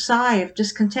collective sigh of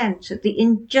discontent at the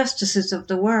injustices of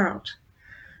the world.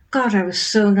 God, I was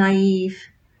so naive.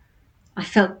 I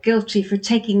felt guilty for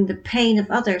taking the pain of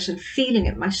others and feeling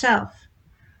it myself,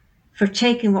 for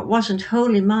taking what wasn't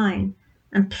wholly mine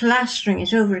and plastering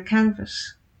it over a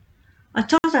canvas. I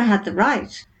thought I had the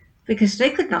right, because they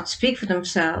could not speak for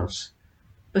themselves.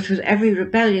 But with every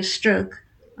rebellious stroke,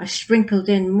 I sprinkled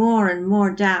in more and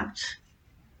more doubt.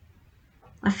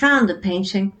 I found the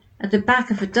painting at the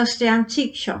back of a dusty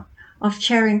antique shop off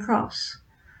Charing Cross,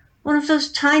 one of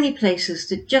those tiny places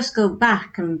that just go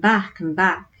back and back and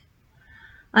back.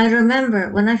 I remember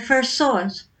when I first saw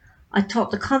it, I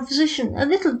thought the composition a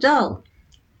little dull,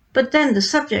 but then the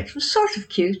subject was sort of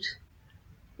cute.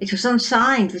 It was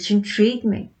unsigned, which intrigued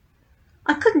me.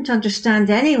 I couldn't understand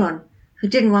anyone who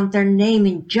didn't want their name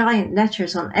in giant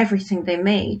letters on everything they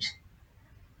made.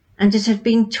 And it had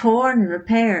been torn and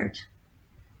repaired.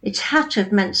 It had to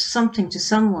have meant something to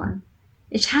someone.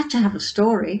 It had to have a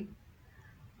story.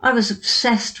 I was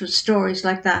obsessed with stories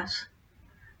like that.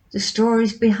 The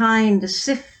stories behind the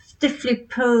stiffly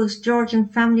posed Georgian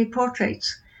family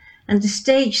portraits and the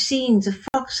stage scenes of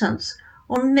fox hunts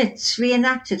or myths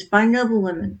reenacted by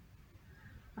noblewomen.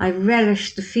 I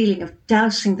relished the feeling of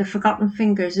dousing the forgotten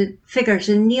figures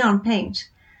in neon paint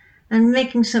and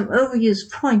making some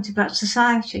overused point about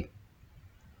society.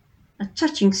 A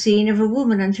touching scene of a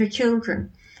woman and her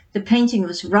children. The painting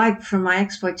was ripe for my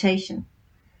exploitation.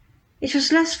 It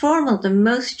was less formal than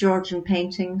most Georgian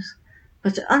paintings,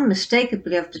 but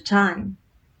unmistakably of the time.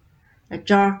 A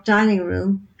dark dining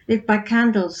room lit by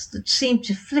candles that seemed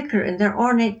to flicker in their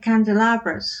ornate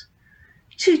candelabras.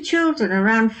 2 children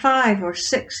around 5 or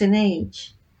 6 in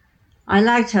age. I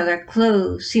liked how their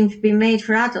clothes seemed to be made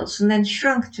for adults and then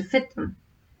shrunk to fit them.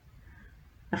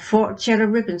 A forked yellow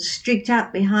ribbon streaked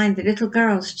out behind the little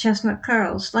girl's chestnut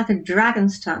curls like a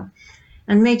dragon's tongue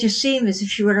and made her seem as if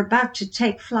she were about to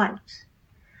take flight.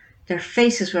 Their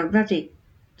faces were ruddy,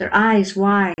 their eyes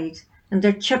wide, and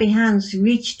their chubby hands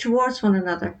reached towards one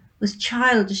another with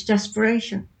childish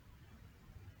desperation.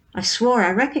 I swore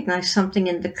I recognized something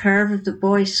in the curve of the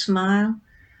boy's smile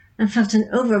and felt an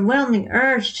overwhelming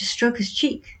urge to stroke his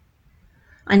cheek.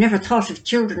 I never thought of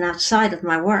children outside of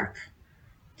my work.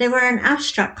 They were an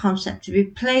abstract concept to be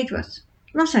played with,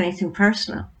 not anything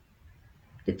personal.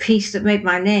 The piece that made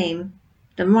my name,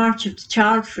 The March of the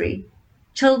Child Free,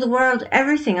 told the world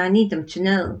everything I need them to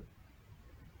know.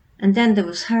 And then there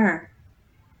was her,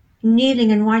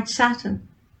 kneeling in white satin,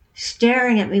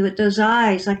 staring at me with those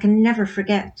eyes I can never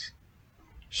forget.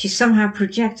 She somehow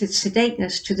projected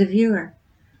sedateness to the viewer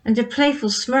and a playful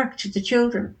smirk to the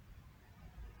children.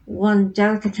 One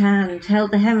delicate hand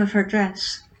held the hem of her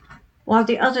dress, while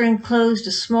the other enclosed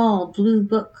a small blue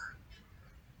book.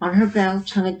 On her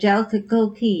belt hung a delicate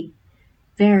gold key,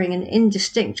 bearing an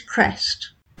indistinct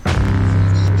crest.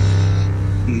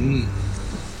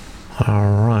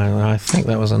 All right, I think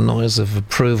that was a noise of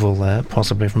approval there,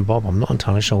 possibly from Bob. I'm not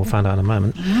entirely sure. We'll find out in a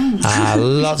moment.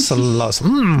 Lots and lots.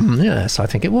 Yes, I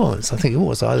think it was. I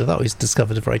thought we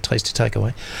discovered a very tasty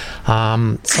takeaway.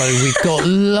 So we've got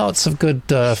lots of good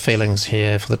feelings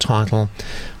here for the title.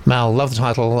 Mel, love the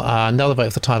title. Another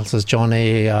vote for the title says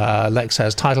Johnny. Lex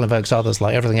says, title evokes others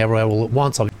like Everything Everywhere All at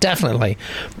Once. I'll definitely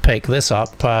pick this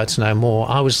up to know more.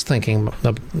 I was thinking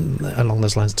along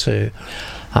those lines too.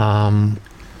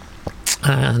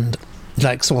 And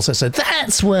Lex also said,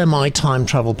 that's where my time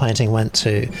travel painting went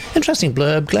to. Interesting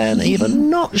blurb, Glenn. Eva,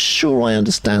 not sure I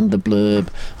understand the blurb.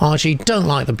 Archie, don't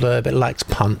like the blurb, it lacks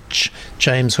punch.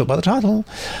 James, hooked by the title.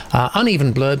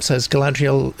 Uneven blurb, says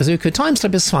Galadriel Izuku. Time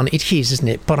slip is fun, it is, isn't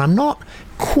it? But I'm not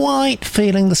quite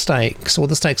feeling the stakes, or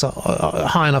the stakes are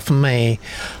high enough for me.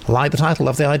 Like the title,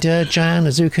 love the idea. Jan,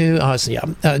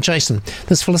 Izuku, Jason.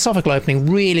 This philosophical opening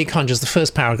really conjures the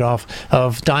first paragraph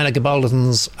of Diana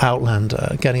Gabaldon's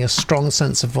Outlander, getting a strong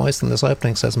sense of voice in this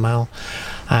opening, says Mal.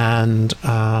 And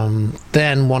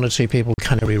then 1 or 2 people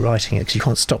kind of rewriting it, because you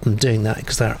can't stop them doing that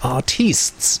because they're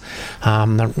artists.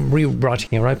 They're rewriting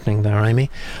your opening there, Amy,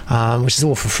 which is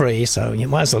all for free, so you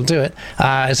might as well do it.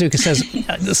 Izuku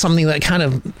says something that kind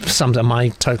of sums up my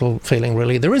total feeling,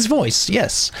 really. There is voice,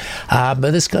 yes,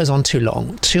 but this goes on too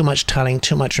long. Too much telling,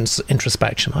 too much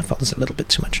introspection. I felt there's a little bit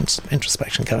too much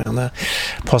introspection going on there.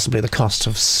 Possibly the cost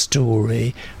of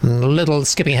story. A little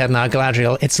skipping ahead now,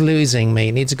 Galadriel. It's losing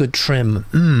me. Needs a good trim.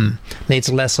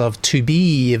 Needs less of to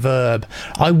be verb.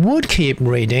 I would keep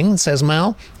reading, says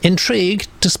Mel. Intrigued,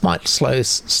 despite slow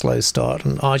start.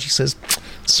 And Archie says,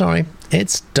 sorry,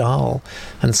 it's dull.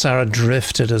 And Sarah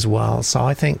drifted as well. So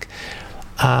I think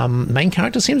main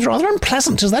character seems rather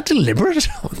unpleasant. Is that deliberate?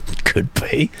 Could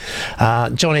be.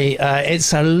 Johnny,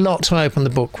 it's a lot to open the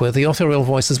book with. The authorial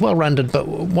voice is well rendered, but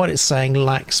what it's saying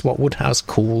lacks what Woodhouse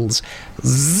calls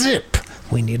zip.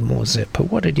 We need more zip.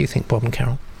 But what did you think, Bob and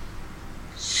Carol?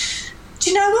 Do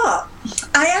you know what?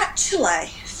 I actually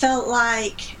felt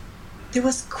like there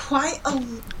was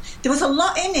a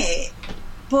lot in it,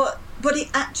 but it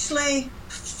actually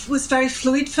was very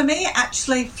fluid for me. It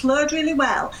actually flowed really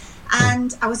well.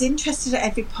 And I was interested at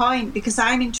every point because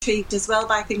I'm intrigued as well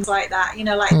by things like that, you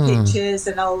know, like pictures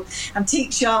and old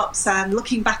antique shops and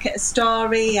looking back at a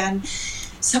story. And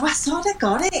so I sort of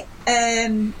got it.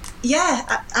 I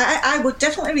would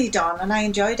definitely read on, and I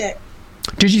enjoyed it.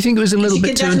 Did you think it was a little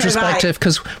bit too introspective?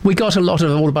 Because we got a lot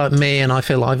of All About Me, and I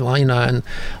feel like, you know, and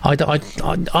I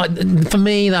for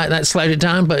me that slowed it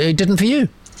down, but it didn't for you.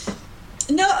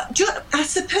 No, I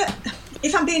suppose,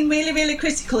 if I'm being really, really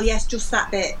critical, yes, just that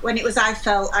bit. When it was I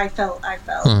felt. I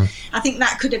think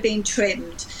that could have been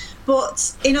trimmed.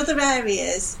 But in other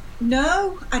areas,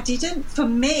 no, I didn't. For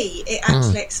me, it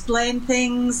actually explained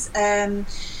things. And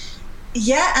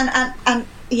I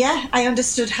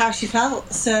understood how she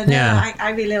felt. So, no, I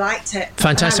really liked it.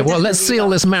 Fantastic. Well, let's see all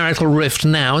this marital rift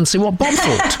now and see what Bob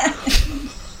thought.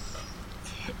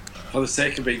 For the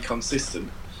sake of being consistent.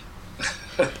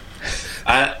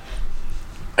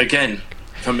 Again,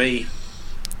 for me,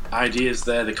 ideas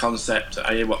there, the concept.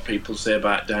 I hear what people say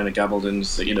about Diana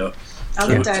Gabaldon's, you know,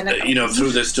 through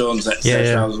the stones, etc.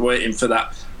 Yeah. I was waiting for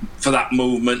that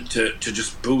movement to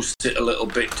just boost it a little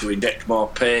bit, to inject more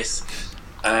pace,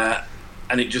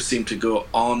 and it just seemed to go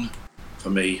on for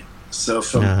me. So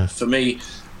for me,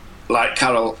 like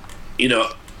Carol, you know,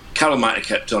 Carol might have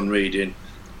kept on reading.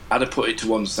 I'd have put it to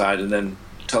one side and then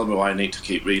tell me why I need to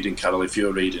keep reading, Carol, if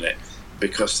you're reading it.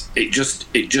 Because it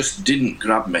just didn't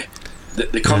grab me.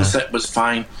 The concept was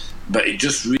fine, but it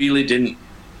just really didn't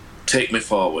take me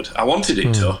forward. I wanted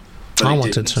it to, but I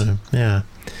wanted to.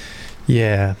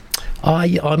 Yeah.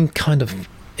 I'm kind of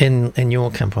in your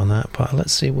camp on that, but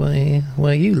let's see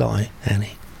where you lie,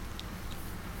 Annie.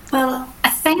 Well,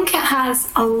 I think it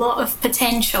has a lot of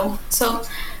potential. So,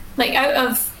 like, out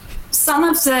of some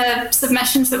of the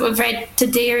submissions that we've read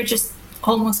today are just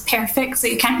almost perfect, so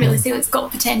you can't really say it's got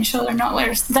potential or not.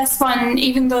 Whereas this one,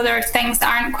 even though there are things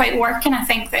that aren't quite working, I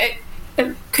think that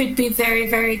it could be very,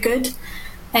 very good.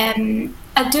 I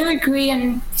do agree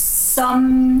in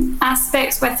some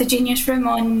aspects with the Genius Room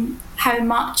on how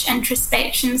much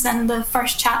introspection's in the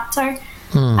first chapter.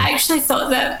 I actually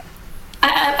thought that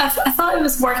I thought it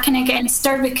was working against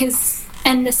her, because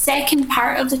in the second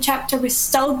part of the chapter we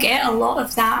still get a lot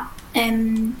of that.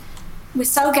 We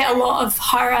still get a lot of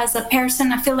her as a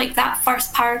person. I feel like that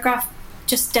first paragraph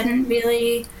just didn't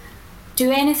really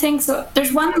do anything. So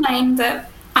there's one line that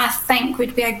I think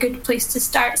would be a good place to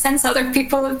start, since other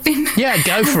people have been... Yeah,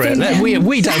 go for it.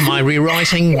 We don't mind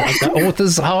rewriting the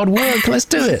author's hard work. Let's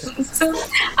do it. So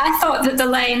I thought that the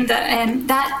line that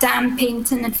that damn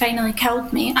painting had finally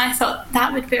killed me, I thought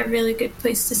that would be a really good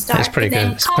place to start. It's pretty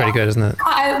good. It's pretty good, isn't it?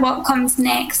 Cut out what comes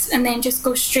next and then just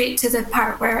go straight to the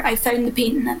part where I found the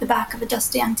painting at the back of a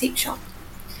dusty antique shop.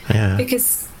 Yeah.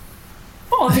 Because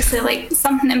obviously, like,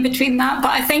 something in between that.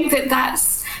 But I think that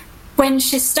that's... when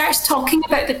she starts talking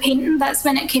about the painting, that's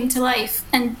when it came to life.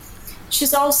 And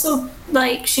she's also,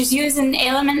 like, she's using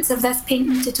elements of this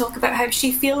painting to talk about how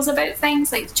she feels about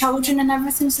things, like children and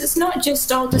everything. So it's not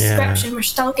just all description, we're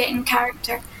still getting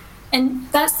character. And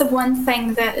that's the one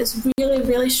thing that is really,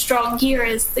 really strong here,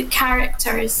 is the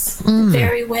character is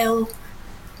very well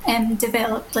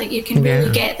developed. Like, you can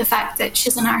really get the fact that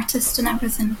she's an artist and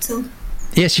everything. So...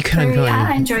 Yes, you can.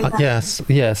 I enjoyed that.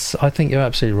 Yes, I think you're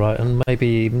absolutely right, and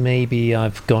maybe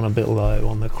I've gone a bit low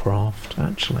on the craft.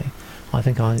 Actually, I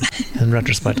think in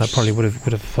retrospect, I probably would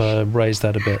have raised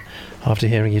that a bit after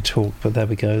hearing you talk. But there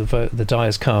we go. The die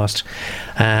is cast,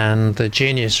 and the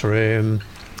Genius Room.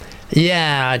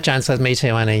 Yeah, Jan says, me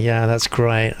too, Annie. Yeah, that's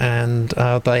great. And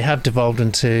they have devolved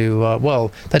into,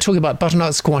 they're talking about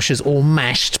butternut squashes or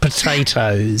mashed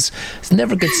potatoes. It's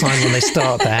never a good sign when they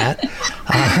start that.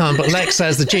 But Lex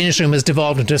says the Genius Room has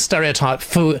devolved into a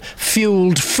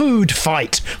stereotype-fueled food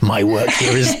fight. My work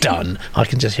here is done. I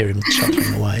can just hear him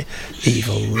chuckling away.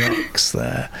 Evil Lex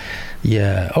there.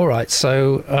 Yeah, all right.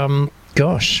 So,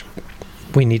 gosh,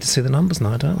 we need to see the numbers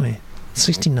now, don't we?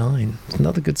 69.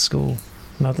 Another good score.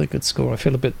 Another good score. I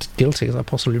feel a bit guilty because I'm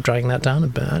possibly dragging that down a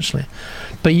bit, actually.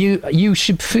 But you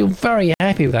should feel very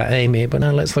happy with that, Amy. But now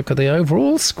let's look at the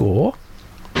overall score.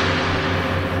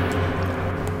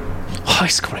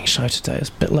 High-scoring show today. It's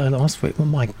a bit low last week. Oh,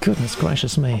 my goodness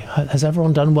gracious me. Has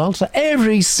everyone done well? So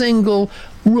every single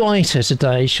writer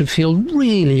today should feel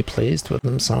really pleased with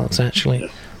themselves,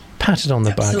 actually. Patted on the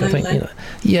back, I think. You know,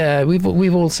 yeah,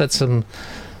 we've all said some...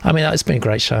 I mean, it's been a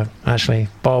great show, actually.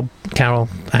 Bob, Carol,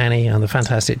 Annie, and the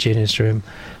fantastic Genius Room.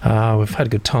 We've had a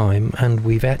good time, and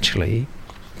we've actually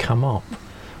come up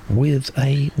with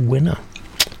a winner.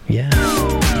 Yeah.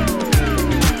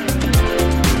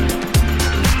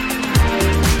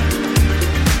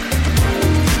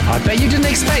 I bet you didn't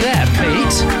expect that,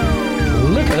 Pete.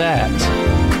 look at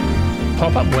that.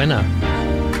 Pop-up winner.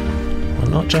 Well,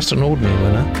 not just an ordinary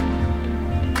winner.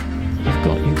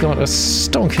 You've got a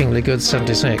stonkingly good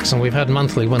 76, and we've had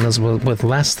monthly winners with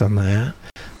less than that.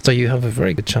 So you have a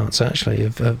very good chance, actually,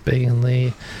 of being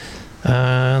the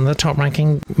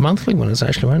top-ranking monthly winners.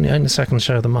 Actually, we're only the second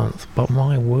show of the month. But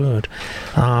my word,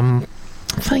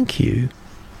 thank you,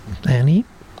 Annie.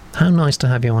 How nice to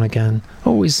have you on again.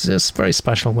 Always, it's very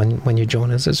special when you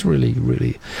join us. It's really,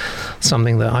 really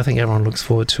something that I think everyone looks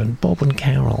forward to. And Bob and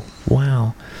Carol,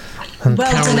 wow. And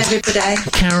well done, everybody.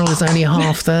 Carol is only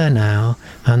half there now,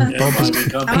 and Bob's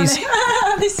got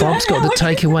the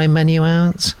takeaway menu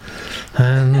out,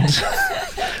 and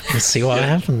let's see what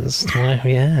happens.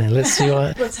 Yeah, let's see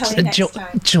what. We'll tell you next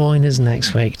time. Join us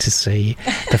next week to see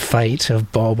the fate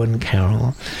of Bob and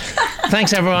Carol.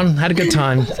 Thanks, everyone. Had a good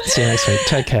time. See you next week.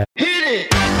 Take care.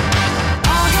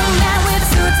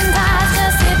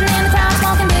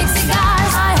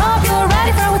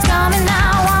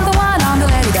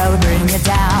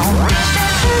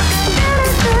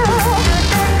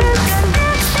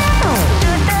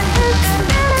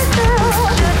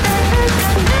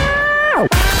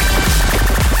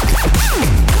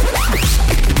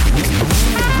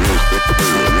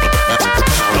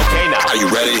 Are you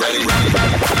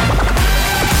ready?